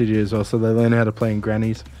the MCG as well, so they learn how to play in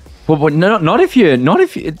grannies. Well, but not if you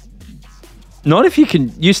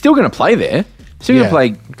can. You're still going to play there. Still going to play.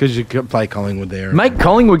 Because you could play Collingwood there. Make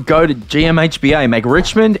Collingwood go to GMHBA. Make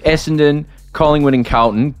Richmond, Essendon, Collingwood, and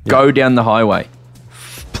Carlton go down the highway,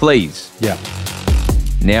 please. Yeah.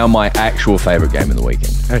 Now my actual favourite game of the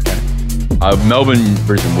weekend. Okay. Melbourne,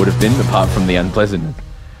 Brisbane would have been, apart from the unpleasant.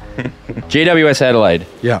 GWS Adelaide.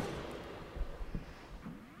 Yeah.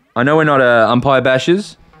 I know we're not umpire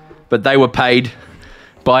bashers, but they were paid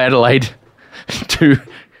by Adelaide to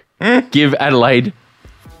give Adelaide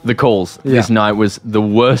the calls. Yeah. This night was the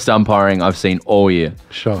worst umpiring I've seen all year.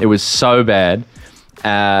 Sure. It was so bad.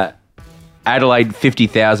 Adelaide,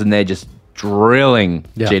 50,000 there just drilling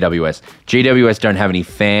GWS. GWS don't have any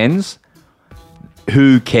fans.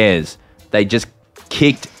 Who cares? They just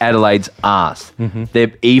kicked Adelaide's ass. Mm-hmm.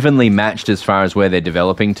 They're evenly matched as far as where they're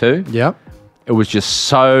developing to. Yep. It was just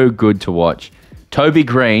so good to watch. Toby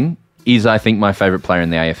Green is, I think, my favourite player in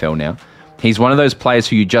the AFL now. He's one of those players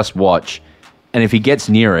who you just watch, and if he gets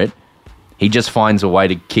near it, he just finds a way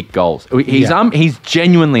to kick goals. He's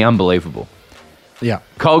genuinely unbelievable. Yeah.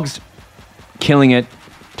 Cogs, killing it.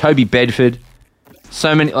 Toby Bedford,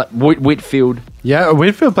 so many, like Whitfield. Yeah,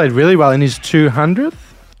 Whitfield played really well in his 200th.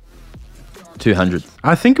 200th.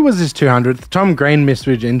 I think it was his 200th. Tom Green missed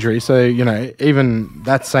with injury, so, even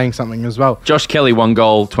that's saying something as well. Josh Kelly, 1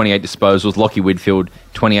 goal, 28 disposals. Lockie Whitfield,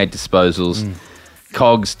 28 disposals.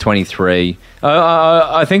 Cogs, 23.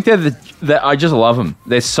 I think I just love them.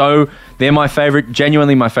 They're my favourite,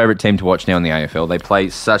 genuinely my favourite team to watch now in the AFL. They play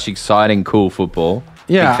such exciting, cool football.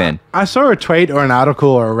 Yeah, Big fan. I saw a tweet or an article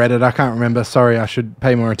or a Reddit, I can't remember, sorry, I should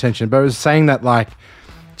pay more attention, but it was saying that,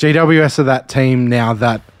 GWS are that team now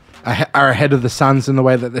that are ahead of the Suns in the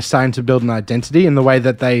way that they're starting to build an identity, in the way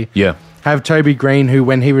that they have Toby Green, who,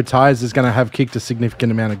 when he retires, is going to have kicked a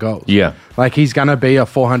significant amount of goals. Yeah. He's going to be a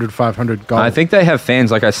 400, 500 goal. I think they have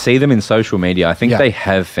fans. I see them in social media. I think they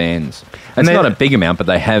have fans. It's not a big amount, but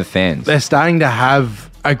they have fans. They're starting to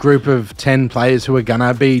have a group of 10 players who are going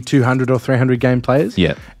to be 200 or 300 game players.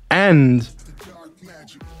 Yeah. And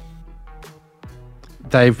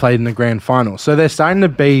they've played in the grand final. So they're starting to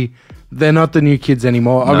be... They're not the new kids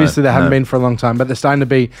anymore. Obviously, they haven't been for a long time, but they're starting to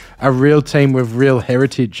be a real team with real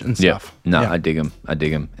heritage and stuff. I dig him.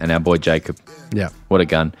 And our boy Jacob. Yeah. What a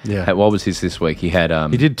gun. Yeah. What was his this week? He had...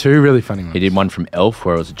 he did 2 really funny ones. He did one from Elf,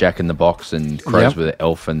 where it was a Jack in the Box and Crows with an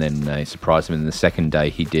Elf, and then he surprised him. And the second day,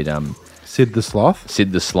 he did... Sid the Sloth.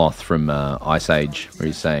 Sid the Sloth from Ice Age, where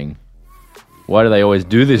he's saying, "Why do they always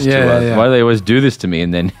do this to us? Yeah. Why do they always do this to me?"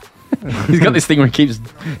 And then he's got this thing where he keeps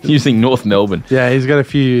using North Melbourne. Yeah, he's got a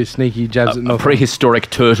few sneaky jabs at A North. prehistoric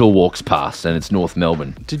turtle walks past, and it's North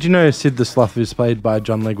Melbourne. Did you know Sid the Sloth is played by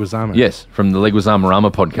John Leguizamo? Yes, from the Leguizamo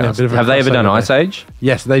Rama podcast. bit of a Have they ever done crossover Ice there. Age?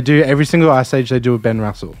 Yes, they do. Every single Ice Age they do with Ben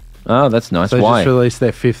Russell. Oh, that's nice. So they Why? just released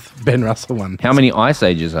their 5th Ben Russell one. How many Ice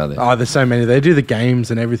Ages are there? Oh, there's so many. They do the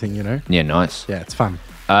games and everything, you know? Yeah, nice. Yeah, it's fun.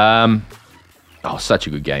 Oh, such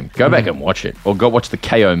a good game. Go back and watch it. Or go watch the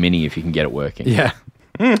KO Mini if you can get it working. Yeah.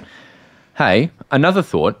 Hey, another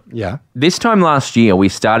thought. Yeah. This time last year, we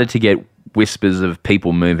started to get whispers of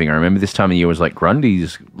people moving. I remember this time of year was like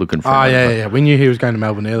Grundy's looking for Oh, another- yeah. We knew he was going to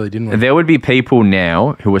Melbourne early, didn't we? There would be people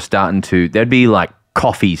now who were starting to, there'd be like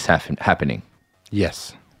coffees happening.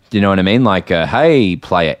 Yes. Do you know what I mean? Like, hey,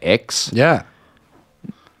 player X, Yeah.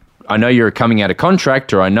 I know you're coming out of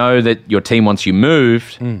contract, or I know that your team wants you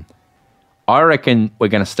moved. I reckon we're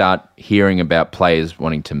going to start hearing about players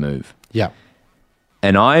wanting to move. Yeah.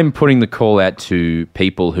 And I'm putting the call out to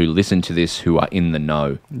people who listen to this who are in the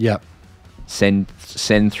know. Yeah. Send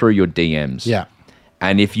through your DMs. Yeah.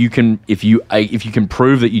 And if you can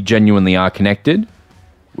prove that you genuinely are connected,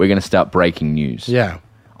 we're going to start breaking news. Yeah.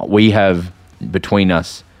 We have between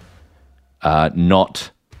us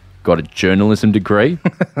not got a journalism degree.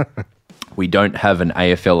 We don't have an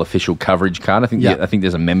AFL official coverage card. I think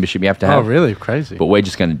there's a membership you have to have. Oh, really? Crazy. But we're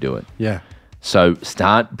just going to do it. Yeah. So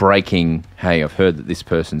start breaking, hey, I've heard that this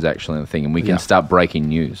person's actually on the thing, and we can start breaking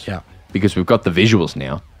news. Yeah. Because we've got the visuals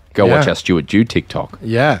now. Go Yeah. watch our Stuart Dew TikTok.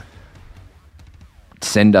 Yeah.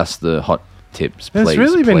 Send us the hot tips, please. There's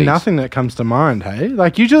really been please. nothing that comes to mind, hey?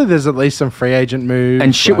 Like, usually there's at least some free agent moves.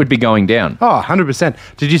 And shit like- would be going down. Oh, 100%.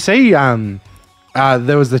 Did you see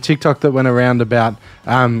there was the TikTok that went around about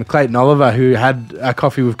Clayton Oliver who had a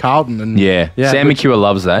coffee with Carlton? And Sam McClure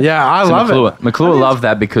loves that. Yeah, I love it. McClure loved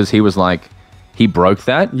that because he was like, he broke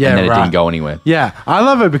that, Yeah, and then it right. didn't go anywhere. Yeah, I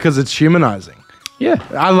love it because it's humanizing. Yeah.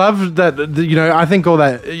 I love that, I think all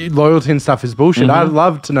that loyalty and stuff is bullshit. I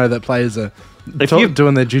love to know that players are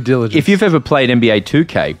doing their due diligence. If you've ever played NBA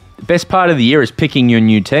 2K, the best part of the year is picking your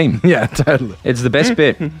new team. Yeah, totally. It's the best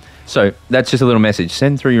bit. So that's just a little message.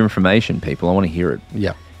 Send through your information, people. I want to hear it.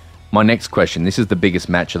 Yeah. My next question. This is the biggest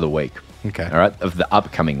match of the week. Okay. All right. Of the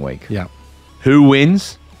upcoming week. Yeah. Who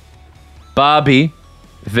wins? Barbie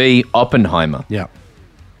v. Oppenheimer. Yeah.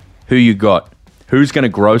 Who you got? Who's going to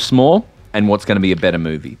gross more? And what's going to be a better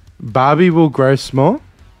movie? Barbie will gross more.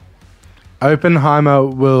 Oppenheimer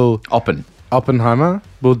will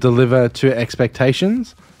deliver to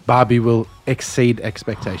expectations. Barbie will exceed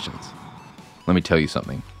expectations. Let me tell you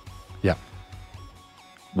something. Yeah.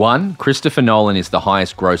 One, Christopher Nolan is the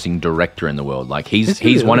highest grossing director in the world. Like Is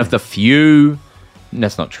he he's one really? of the few.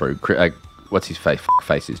 That's not true. What's his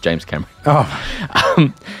face is James Cameron. Oh,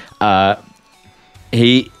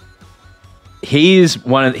 He's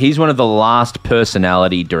one of the last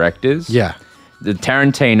personality directors. yeah. The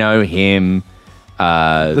Tarantino, him,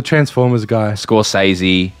 The Transformers guy.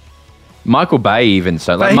 Scorsese, Michael Bay even.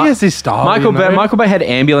 So But he has his style, Michael you know? Michael Bay had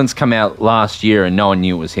Ambulance come out last year, and no one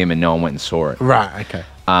knew it was him, and no one went and saw it. Right, okay.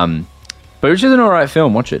 But it was just an alright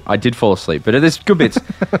film. Watch it. I did fall asleep, but there's good bits.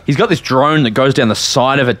 He's got this drone that goes down the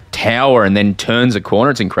side of a tower and then turns a corner.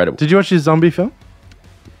 It's incredible. Did you watch his zombie film?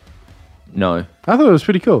 No, I thought it was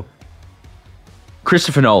pretty cool.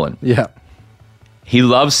 Christopher Nolan. Yeah. He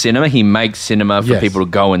loves cinema. He makes cinema for Yes. people to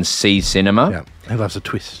go and see cinema. Yeah. He loves a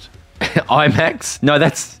twist. IMAX? No,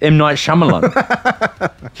 that's M. Night Shyamalan.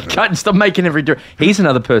 You can't stop making He's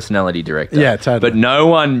another personality director. Yeah, totally. But no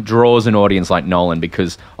one draws an audience like Nolan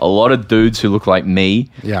because a lot of dudes who look like me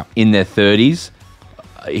Yeah. in their 30s,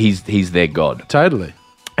 he's their god. Totally.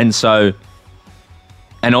 And so,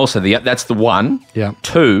 and also that's the one. Yeah.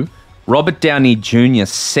 Two, Robert Downey Jr.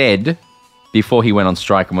 said before he went on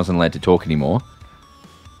strike and wasn't allowed to talk anymore,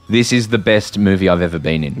 this is the best movie I've ever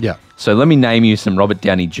been in. Yeah. So let me name you some Robert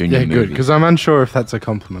Downey Jr. Yeah, movies. good. Because I'm unsure if that's a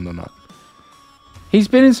compliment or not. He's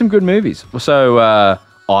been in some good movies. So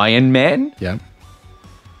Iron Man, Yeah.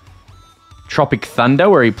 Tropic Thunder,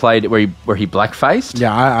 where he blackfaced.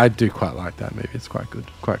 Yeah, I do quite like that movie. It's quite good.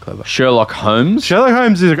 Quite clever. Sherlock Holmes, Sherlock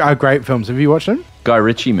Holmes are great films. Have you watched them? Guy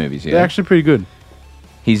Ritchie movies. Yeah, They're actually pretty good.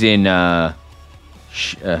 he's in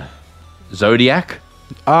Zodiac.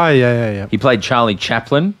 Oh, yeah. He played Charlie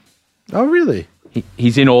Chaplin. Oh, really?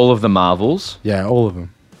 He's in all of the Marvels. Yeah, all of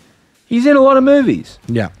them. He's in a lot of movies.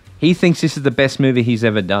 Yeah. He thinks this is the best movie he's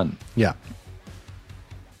ever done. Yeah.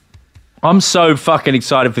 I'm so fucking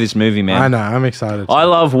excited for this movie, man. I know. I'm excited. I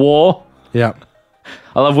love war. Yeah.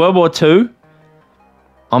 I love World War II.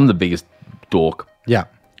 I'm the biggest dork. Yeah.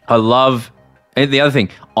 I love... And the other thing,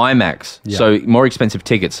 IMAX. Yeah. So more expensive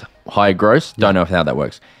tickets, higher gross. Don't know how that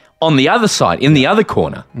works. On the other side, in the other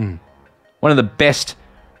corner, one of the best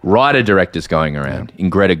writer-directors going around in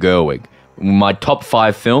Greta Gerwig. My top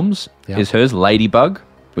 5 films is hers, Ladybug,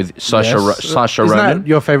 with Saoirse Isn't Ronan. that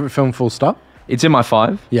your favourite film, full stop? It's in my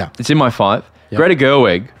 5. Yeah. It's in my 5. Yeah. Greta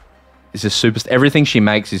Gerwig is a superstar. Everything she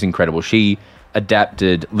makes is incredible. She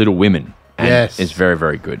adapted Little Women and is very,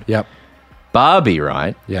 very good. Yep. Barbie,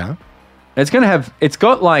 right? Yeah. There's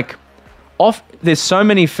so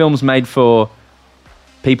many films made for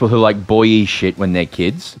people who like boy shit when they're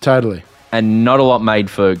kids, Totally. and not a lot made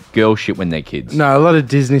for girl shit when they're kids. No, a lot of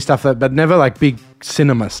Disney stuff, but never like big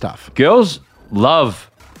cinema stuff. Girls love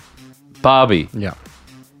Barbie, Yeah.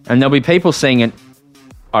 and there'll be people seeing it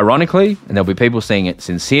ironically, and there'll be people seeing it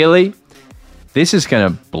sincerely. This is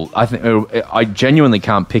going to... I genuinely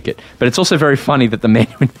can't pick it. But it's also very funny that the man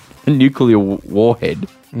with the nuclear warhead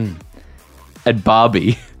and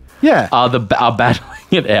Barbie Yeah. are battling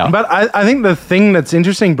it out. But I think the thing that's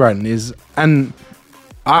interesting, Broden, is, and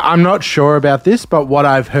I'm not sure about this, but what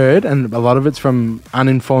I've heard, and a lot of it's from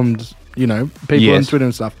uninformed, people on Twitter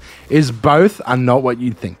and stuff, is both are not what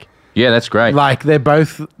you'd think. Yeah, that's great. Like, they're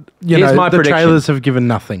both, Here's my the prediction. trailers have given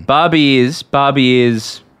nothing. Barbie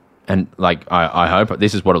is, and like, I hope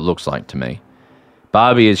this is what it looks like to me.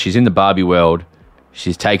 Barbie is, she's in the Barbie world,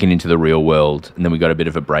 she's taken into the real world, and then we got a bit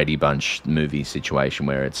of a Brady Bunch movie situation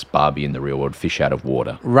where it's Barbie in the real world, fish out of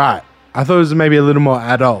water. Right. I thought it was maybe a little more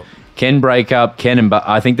adult. Ken break up,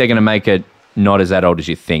 I think they're going to make it not as adult as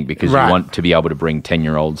you think, because you want to be able to bring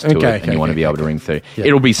 10-year-olds to it, and you want to be able to bring 30. Yeah.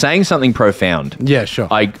 It'll be saying something profound. Yeah, sure.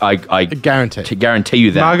 I guarantee. to guarantee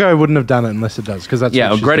you that. Margot wouldn't have done it unless it does, because that's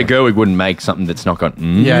what she's Greta doing. Gerwig wouldn't make something that's not got.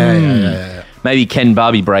 Yeah. Maybe Ken and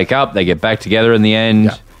Barbie break up, they get back together in the end.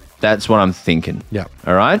 Yeah. That's what I'm thinking. Yeah.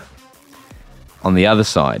 All right? On the other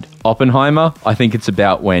side, Oppenheimer, I think it's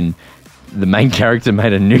about when the main character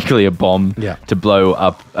made a nuclear bomb to blow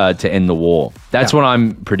up, to end the war. That's what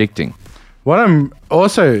I'm predicting. What I'm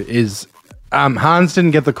also is Hans didn't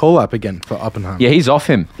get the call up again for Oppenheimer. Yeah, he's off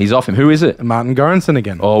him. Who is it? Martin Goranson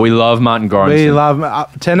again. Oh, we love Martin Goranson. We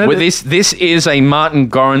love Tenet. Well, this is a Martin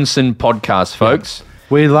Goranson podcast, folks.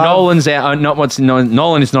 We love Nolan's out.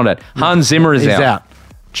 Nolan is not out. Hans Zimmer is out.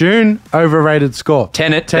 June, overrated score.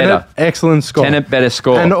 Tenet better. Excellent score. Tenet better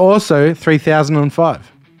score. And also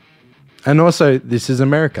 3005. And also This Is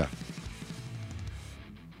America.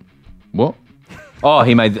 What? Oh,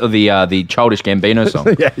 he made the Childish Gambino song.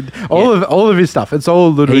 All of his stuff. It's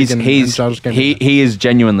all Ludwig and Childish Gambino. He is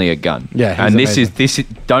genuinely a gun. Yeah, he's and this amazing. is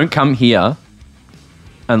don't come here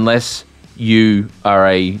unless you are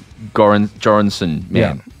a Goranson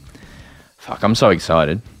man. Yeah. Fuck, I'm so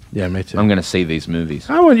excited. Yeah, me too. I'm going to see these movies.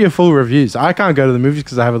 I want your full reviews. I can't go to the movies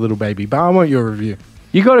because I have a little baby, but I want your review.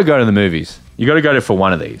 You got to go to the movies. You got to go to for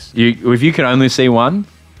one of these. If you can only see one,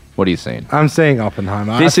 what are you seeing? I'm seeing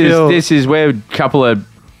Oppenheimer. This is where a couple of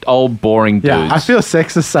old boring dudes. Yeah, I feel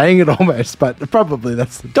sexist saying it almost, but probably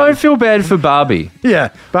that's the Don't feel bad for Barbie.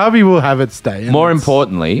 Yeah, Barbie will have its day. More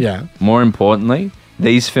importantly,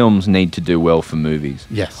 these films need to do well for movies.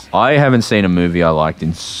 Yes. I haven't seen a movie I liked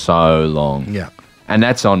in so long. Yeah. And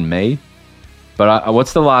that's on me. But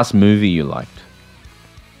what's the last movie you liked?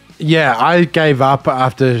 Yeah, I gave up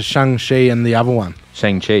after Shang-Chi and the other one.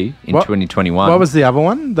 Shang-Chi in 2021. What was the other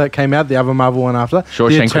one that came out? The other Marvel one after?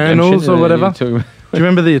 Shawshank the Eternals Redemption, or whatever? Do you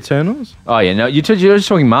remember the Eternals? Oh yeah, no, you're just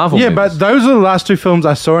talking Marvel. Yeah, movies. but those are the last two films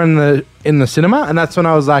I saw in the cinema, and that's when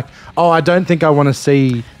I was like, oh, I don't think I want to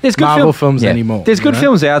see Marvel films anymore. There's good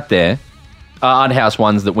films out there. Art house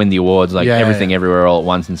ones that win the awards, like Everything Everywhere All at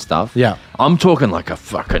Once and stuff. Yeah. I'm talking like a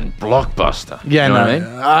fucking blockbuster. Yeah, you know no, what I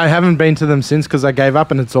mean? I haven't been to them since because I gave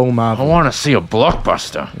up and it's all Marvel. I want to see a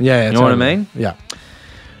blockbuster. Yeah, you know what I mean? Yeah.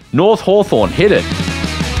 North Hawthorn hit it.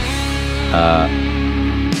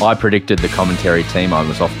 I predicted the commentary team. I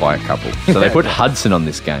was off by a couple. So they put Hudson on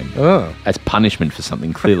this game. Oh. As punishment for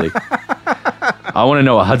something, clearly. I want to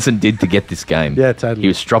know what Hudson did to get this game. Yeah, totally. He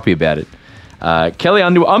was stroppy about it. Kelly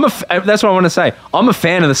Underwood, that's what I want to say. I'm a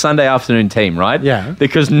fan of the Sunday afternoon team, right? Yeah.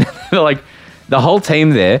 Because like the whole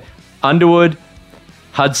team there, Underwood,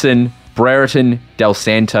 Hudson, Brereton, Del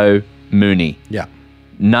Santo, Mooney. Yeah.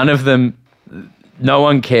 None of them, no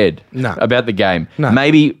one cared about the game. No.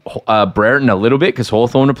 Maybe Brereton a little bit because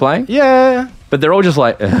Hawthorn are playing. Yeah. But they're all just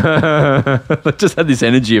like, just had this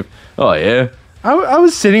energy of, oh yeah. I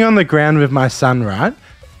was sitting on the ground with my son, right?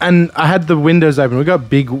 And I had the windows open. We got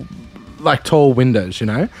big, like tall windows, you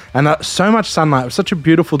know? And so much sunlight. It was such a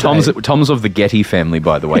beautiful day. Tom's of the Getty family,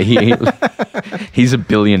 by the way. He's a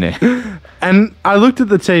billionaire. And I looked at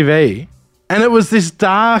the TV And it was this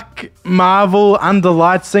dark Marvel under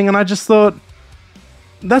lights thing, and I just thought,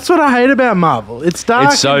 that's what I hate about Marvel. It's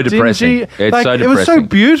dark. It's so and depressing. dingy. It's so It was so depressing.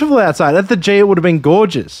 beautiful outside. At the G, it would have been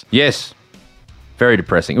gorgeous. Yes. Very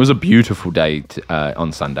depressing. It was a beautiful day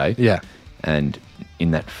on Sunday. Yeah. And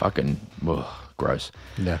in that fucking... gross.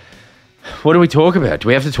 Yeah. What do we talk about? Do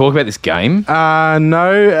we have to talk about this game?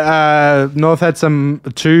 No. North had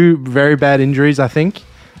two very bad injuries, I think,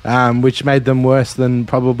 which made them worse than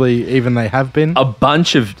probably even they have been. A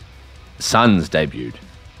bunch of sons debuted.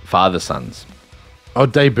 Father sons. Oh,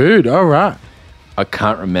 debuted. All right. I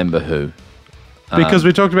can't remember who. Because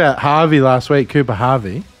we talked about Harvey last week, Cooper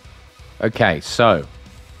Harvey. Okay, so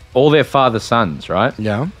all their father sons, right?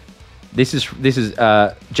 Yeah. This is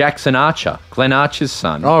Jackson Archer, Glenn Archer's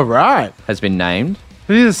son, All right. has been named.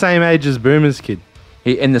 He's the same age as Boomer's kid.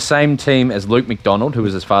 He in the same team as Luke McDonald, who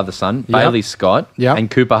was his father's son, Yep. Bailey Scott, Yep.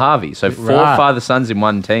 and Cooper Harvey. So four Right. father sons in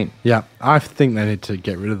one team. Yeah. I think they need to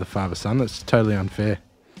get rid of the father-son. That's totally unfair.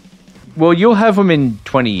 Well, you'll have them in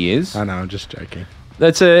 20 years. I know. I'm just joking.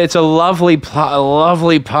 It's a lovely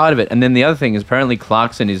part of it. And then the other thing is apparently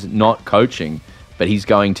Clarkson is not coaching, but he's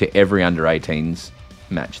going to every under-18s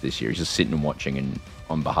match this year. He's just sitting and watching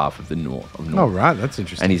on behalf of the North. Oh, right. That's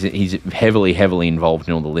interesting. And he's heavily involved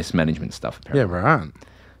in all the list management stuff, yeah, apparently. right.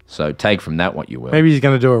 So take from that what you will. Maybe he's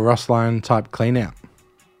going to do a Ross Lyon type clean out.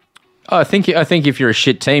 Oh, I think if you're a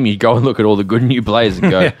shit team, you go and look at all the good new players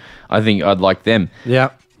and go, Yeah. I think I'd like them. Yeah.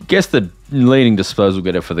 Guess the leading disposal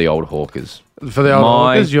getter for the old Hawkers. For the old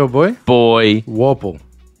Hawkers, your boy? Boy, Warple.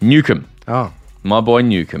 Newcomb. Oh. My boy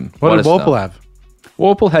Newcomb. What did a Warple star. have?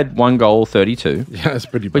 Warple had 1 goal, 32. Yeah, that's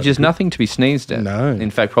pretty Which is bloody nothing to be sneezed at. No. In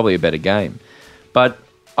fact, probably a better game. But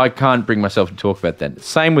I can't bring myself to talk about that.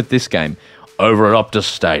 Same with this game. Over at Optus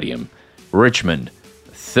Stadium, Richmond,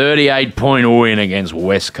 38-point win against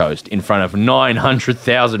West Coast in front of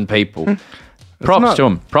 900,000 people. Props to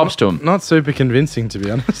them. good. Not super convincing, to be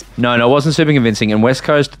honest. No, it wasn't super convincing. And West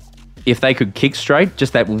Coast, if they could kick straight,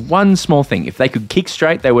 just that one small thing, if they could kick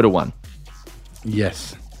straight, they would have won.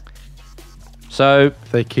 Yes. So,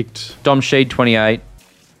 They kicked. Dom Sheed, 28.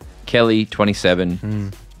 Kelly,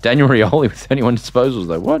 27. Daniel Rioli with 31 disposals,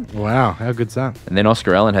 though. What? Wow, how good's that? And then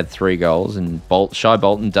Oscar Allen had 3 goals, and Shai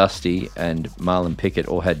Bolton, Dusty, and Marlon Pickett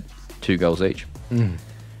all had 2 goals each.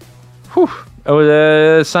 Whew. It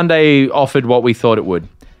was, Sunday offered what we thought it would.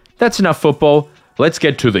 That's enough football. Let's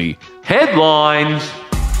get to the headlines.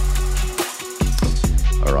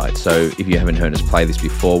 All right, so if you haven't heard us play this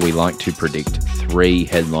before, we like to predict 3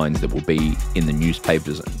 headlines that will be in the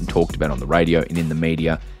newspapers and talked about on the radio and in the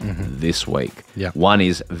media this week. Yep. One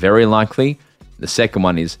is very likely. The second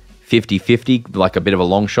one is 50-50, like a bit of a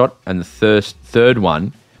long shot. And the third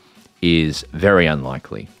one is very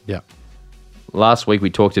unlikely. Yeah. Last week we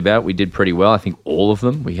talked about, we did pretty well. I think all of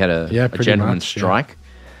them. We had a pretty gentleman's much, yeah. strike.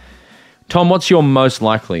 Tom, what's your most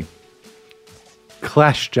likely?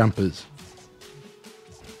 Clash jumpers.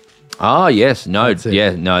 Ah, yes. No, That's it.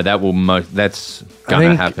 yeah, no, that's I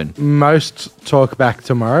going to think happen. Most talk back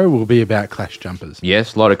tomorrow will be about clash jumpers.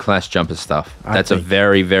 Yes, a lot of clash jumper stuff. That's a think-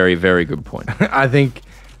 very, very, very good point. I think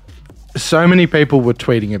so many people were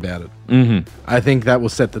tweeting about it. Mm-hmm. I think that will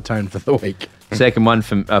set the tone for the week.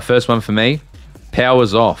 First one for me,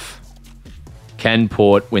 powers off. Can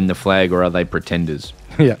Port win the flag or are they pretenders?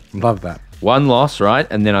 Yeah, love that. One loss, right?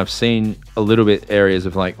 And then I've seen a little bit areas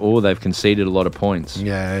of like, oh, they've conceded a lot of points.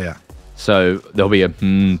 Yeah. So there'll be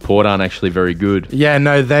Port aren't actually very good. Yeah,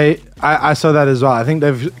 no, I saw that as well. I think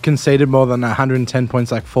they've conceded more than 110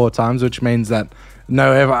 points like 4 times, which means that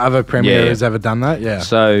no other Premier Yeah. has ever done that. Yeah.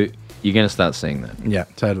 So you're going to start seeing that. Yeah,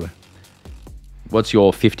 totally. What's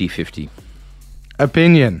your 50-50?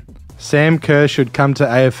 Opinion. Sam Kerr should come to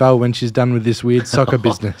AFL when she's done with this weird soccer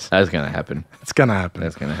business. That's going to happen. It's going to happen.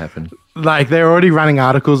 That's going to happen. Like, they're already running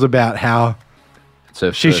articles about how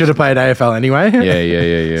So she should have played AFL anyway.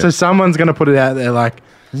 Yeah. So someone's going to put it out there like,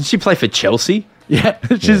 Didn't she play for Chelsea? yeah,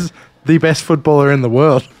 she's the best footballer in the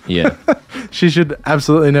world. Yeah. She should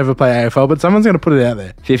absolutely never play AFL, but someone's going to put it out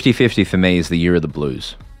there. 50-50 for me is the year of the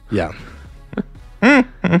Blues. Yeah.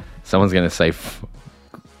 Someone's going to say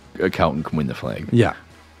Carlton can win the flag. Yeah.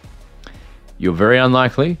 You're very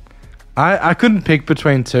unlikely. I couldn't pick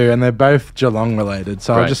between 2, and they're both Geelong related,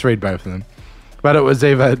 so I'll Right. just read both of them. But it was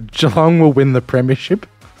either Geelong will win the premiership,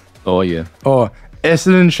 Oh, yeah. or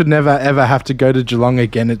Essendon should never ever have to go to Geelong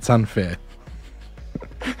again. It's unfair.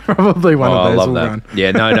 Probably one Oh, of I those love will that. run.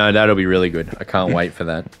 Yeah, no, that'll be really good. I can't wait for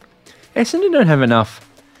that. Essendon don't have enough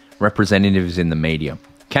representatives in the media.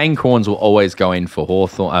 Kane Corns will always go in for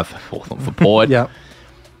Hawthorn, for Port. Yep.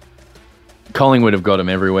 Collingwood have got him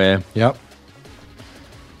everywhere. Yep.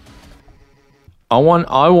 I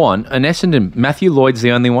want an Essendon. Matthew Lloyd's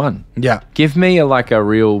the only one. Yeah. Give me a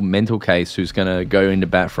real mental case who's going to go into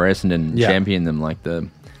bat for Essendon and champion them like the...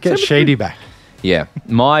 Get Sheedy back. Yeah.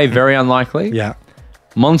 My very unlikely. Yeah.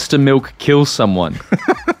 Monster Milk kills someone.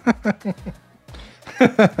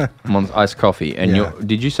 Iced coffee. And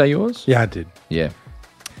did you say yours? Yeah, I did. Yeah.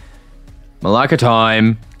 Malacca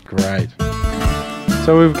time. Great.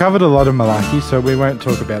 So we've covered a lot of Malacca, so we won't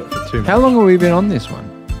talk about it for too much. How long have we been on this one?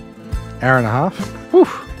 Hour and a half. Whew.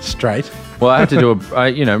 Straight. Well, I had to do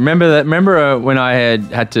remember when I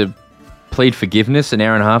had to plead forgiveness an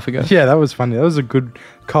hour and a half ago? Yeah, that was funny. That was a good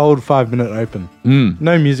cold 5-minute open.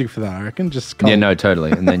 No music for that, I reckon. Just cold. Yeah, no,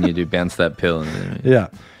 totally. And then you do bounce that pill. Yeah.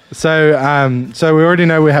 So we already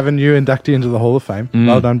know we have a new inductee into the Hall of Fame.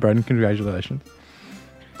 Well done, Broden. Congratulations.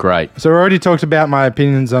 Great. So we already talked about my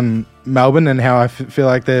opinions on Melbourne and how I feel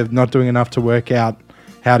like they're not doing enough to work out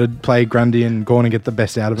how to play Grundy and Gawn and get the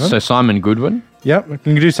best out of them. So Simon Goodwin? Yep. We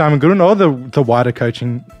can do Simon Goodwin or the wider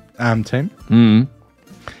coaching team.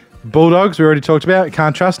 Bulldogs, we already talked about.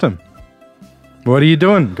 Can't trust them. What are you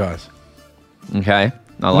doing, guys? Okay.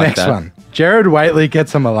 I like that. Next one. Jared Waitley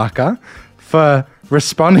gets a Malacca for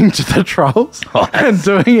responding to the trolls and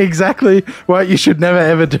doing exactly what you should never,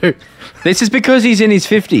 ever do. This is because he's in his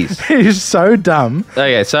 50s. He's so dumb.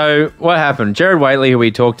 Okay, so what happened? Jared Waitley, who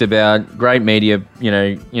we talked about, great media,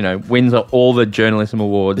 wins all the journalism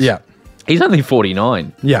awards. Yeah. He's only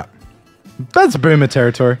 49. Yeah. That's boomer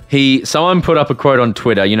territory. Someone put up a quote on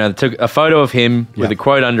Twitter, they took a photo of him with a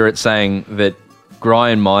quote under it saying that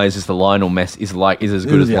Brian Myers is the Lionel Messi, is as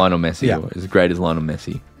good as Lionel Messi, or as great as Lionel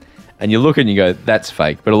Messi. And you look and you go, that's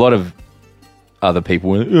fake. But a lot of other people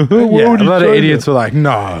went, a lot of idiots were like,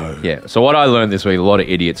 no. Yeah. So what I learned this week, a lot of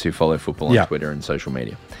idiots who follow football on Twitter and social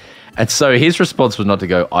media. And so his response was not to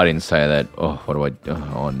go, I didn't say that. Oh, what do I do?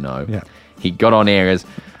 Oh, no. Yeah. He got on air as,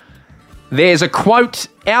 there's a quote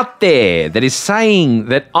out there that is saying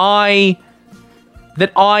that I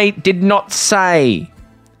did not say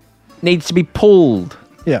needs to be pulled.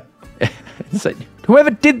 Yeah. So whoever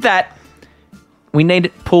did that, we need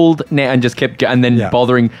it pulled now, and just kept and then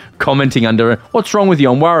bothering commenting under, what's wrong with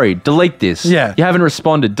you? I'm worried. Delete this. Yeah. You haven't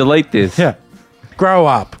responded. Delete this. Yeah. Grow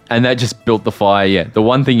up. And that just built the fire. Yeah. The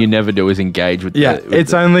one thing you never do is engage with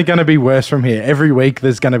it's only going to be worse from here. Every week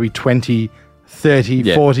there's going to be 20,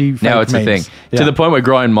 30, 40 fake Now it's memes. a thing. Yeah. To the point where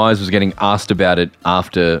Brian Myers was getting asked about it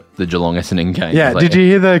after the Geelong Essendon game. Yeah, did you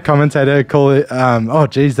hear the commentator call it, oh,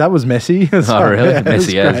 geez, that was messy? Oh, really?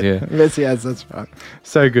 Messy as, Messy as, that's right.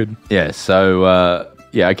 So good. Yeah, so,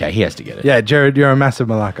 okay, he has to get it. Yeah, Jared, you're a massive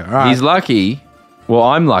Malacca. All right. He's lucky. Well,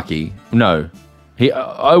 I'm lucky. No. It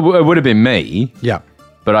would have been me. Yeah.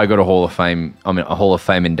 But I got a Hall of Fame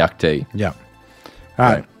inductee. Yeah. All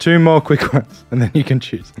right, 2 more quick ones, and then you can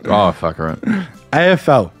choose. Oh, fuck, all right.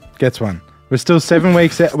 AFL gets one. We're still 7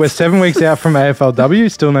 weeks out. We're 7 weeks out from AFLW,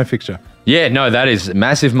 still no fixture. Yeah, no, that is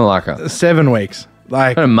massive Malacca. 7 weeks.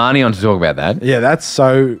 Like, I got Marnie on to talk about that. Yeah, that's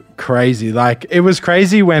so crazy. Like, it was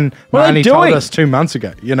crazy when Marnie told us 2 months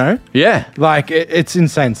ago, Yeah. Like, it's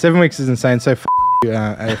insane. 7 weeks is insane, so you,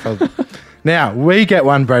 AFL. Now, we get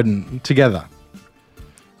one, Broden, together.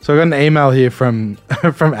 So I got an email here from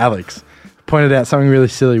Alex. Pointed out something really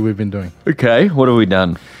silly we've been doing. Okay, what have we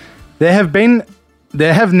done? There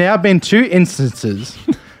have now been 2 instances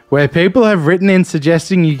where people have written in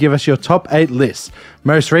suggesting you give us your top 8 lists.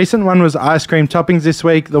 Most recent one was ice cream toppings this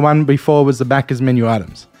week. The one before was the Macca's menu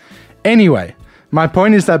items. Anyway, my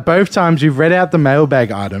point is that both times you've read out the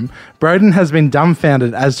mailbag item, Broden has been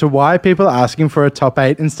dumbfounded as to why people are asking for a top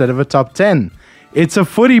 8 instead of a top 10. It's a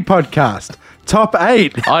footy podcast. Top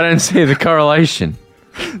 8. I don't see the correlation.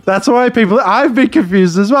 That's why I've been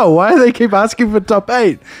confused as well. Why do they keep asking for top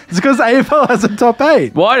 8? It's because AFL has a top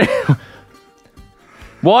 8.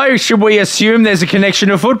 Why should we assume there's a connection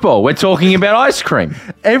to football? We're talking about ice cream.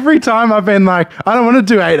 Every time I've been like, I don't want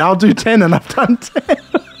to do 8, I'll do 10, and I've done 10.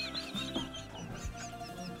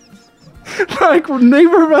 Like,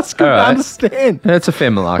 neither of us could understand. That's a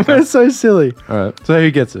fair Malacca. We're so silly. All right. So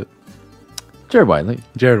who gets it? Jared Waitley.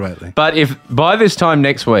 Jared Waitley. But if by this time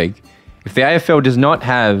next week, if the AFL does not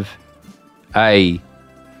have a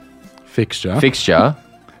fixture for the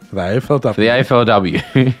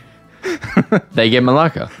AFLW, they get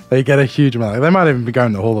Malacca. They get a huge Malacca. They might even be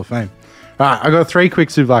going to the Hall of Fame. All right, I got 3 quick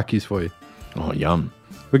souvlaki's for you. Oh, yum.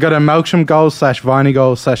 We got a Melksham goal / Viney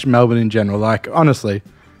goal / Melbourne in general. Like, honestly,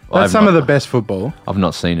 that's some of the best football. I've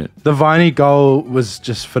not seen it. The Viney goal was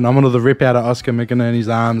just phenomenal. The rip out of Oscar McInerney's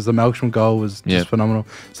arms. The Melksham goal was just phenomenal.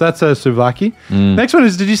 So that's a souvlaki. Next one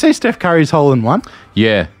is, did you see Steph Curry's hole in one?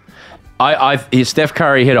 Yeah. Steph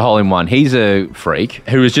Curry hit a hole in one. He's a freak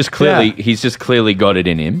who is just clearly he's just clearly got it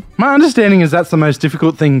in him. My understanding is that's the most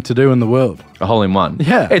difficult thing to do in the world. A hole in one.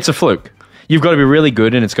 Yeah. It's a fluke. You've got to be really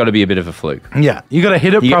good, and it's got to be a bit of a fluke. Yeah, you got to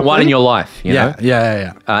hit it You properly. get one in your life, you know?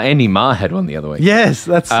 Yeah. Andy Marr had one the other week. Yes,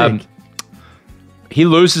 that's sick. He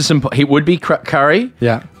loses some... He would be Curry.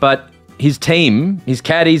 Yeah. But his team, his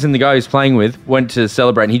caddies and the guy he's playing with, went to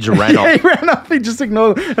celebrate, and he just ran off. He ran off. He just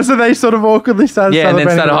ignored them. And so they sort of awkwardly started Yeah, and then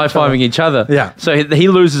started celebrating high-fiving each other. Yeah. So he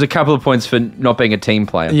loses a couple of points for not being a team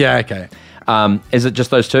player. Yeah, okay. Is it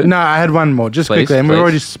just those two? No, I had one more, just Please, quickly. And we've please.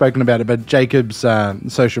 already spoken about it, but Jacob's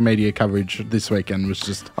social media coverage this weekend was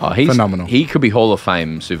just phenomenal. He could be Hall of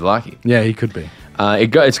Fame Souvlaki. Yeah, he could be.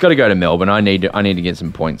 It's got to go to Melbourne. I need to get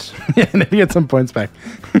some points. Yeah, need to get some points back.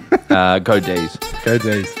 Go D's. Go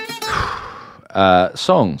D's.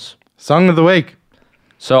 Songs. Song of the week.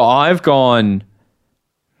 So I've gone...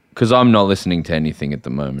 Because I'm not listening to anything at the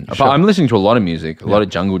moment. Sure. But I'm listening to a lot of music, a lot of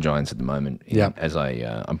Jungle Giants at the moment. Yeah. As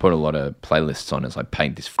I'm putting a lot of playlists on as I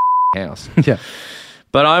paint this house. Yeah.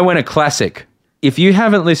 But I went a classic. If you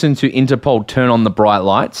haven't listened to Interpol Turn on the Bright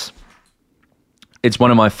Lights, it's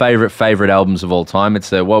one of my favorite albums of all time.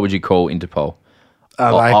 It's what would you call Interpol?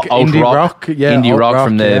 Like Alt indie rock. Yeah, indie alt rock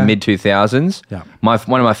from the yeah. mid-2000s. Yeah.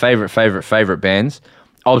 One of my favorite bands.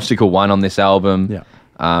 Obstacle One on this album. Yeah.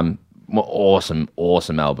 Awesome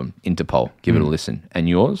album, Interpol. Give it a listen. And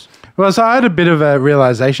yours? Well, so I had a bit of a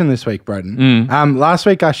realization this week, Broden. Last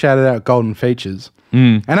week I shouted out Golden Features.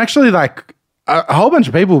 And actually, like, a whole bunch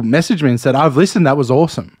of people messaged me and said, I've listened, that was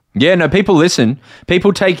awesome. Yeah, no, people listen.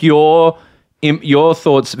 People take your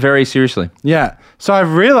thoughts very seriously. Yeah. So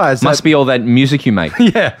I've realized Must be all that music you make.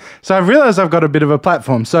 Yeah. So I've realized I've got a bit of a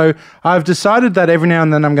platform. So I've decided that every now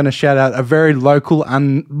and then I'm going to shout out a very local,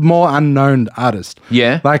 more unknown artist.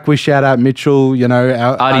 Yeah. Like we shout out Mitchell, our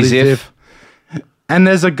Artie Ziff. And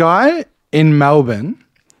there's a guy in Melbourne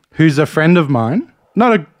who's a friend of mine.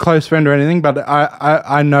 Not a close friend or anything, but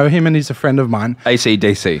I know him and he's a friend of mine.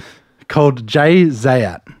 AC/DC. Called Jay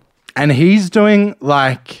Zayat. And he's doing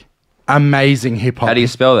like amazing hip hop. How do you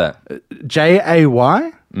spell that? Jay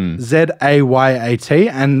Zayat,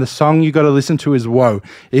 and the song you got to listen to is Whoa.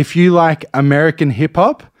 If you like American hip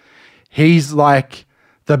hop, he's like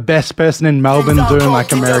the best person in Melbourne doing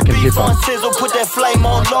like American hip hop. Put that flame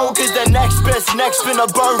on low, cause the next best next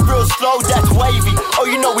finna burn real slow. That's wavy. Oh,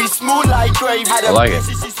 you know we smooth like gravy. I like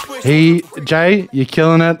it. Jay, you're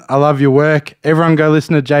killing it. I love your work. Everyone go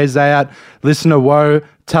listen to Jay Zayat. Listen to Whoa.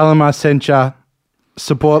 Tell him I sent ya.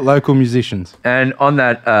 Support local musicians. And on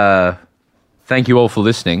that, thank you all for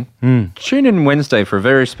listening. Tune in Wednesday for a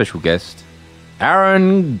very special guest,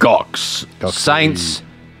 Aaron Gox. Saints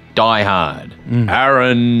Die Hard.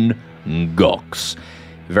 Aaron Gox.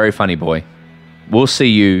 Very funny boy. We'll see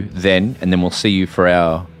you then, and then we'll see you for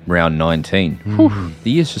our round 19. Whew,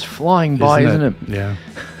 the year's just flying by, isn't it?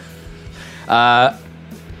 Yeah.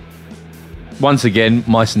 Once again,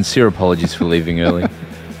 my sincere apologies for leaving early.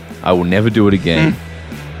 I will never do it again.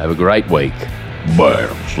 Have a great week.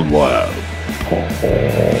 Bam, slap.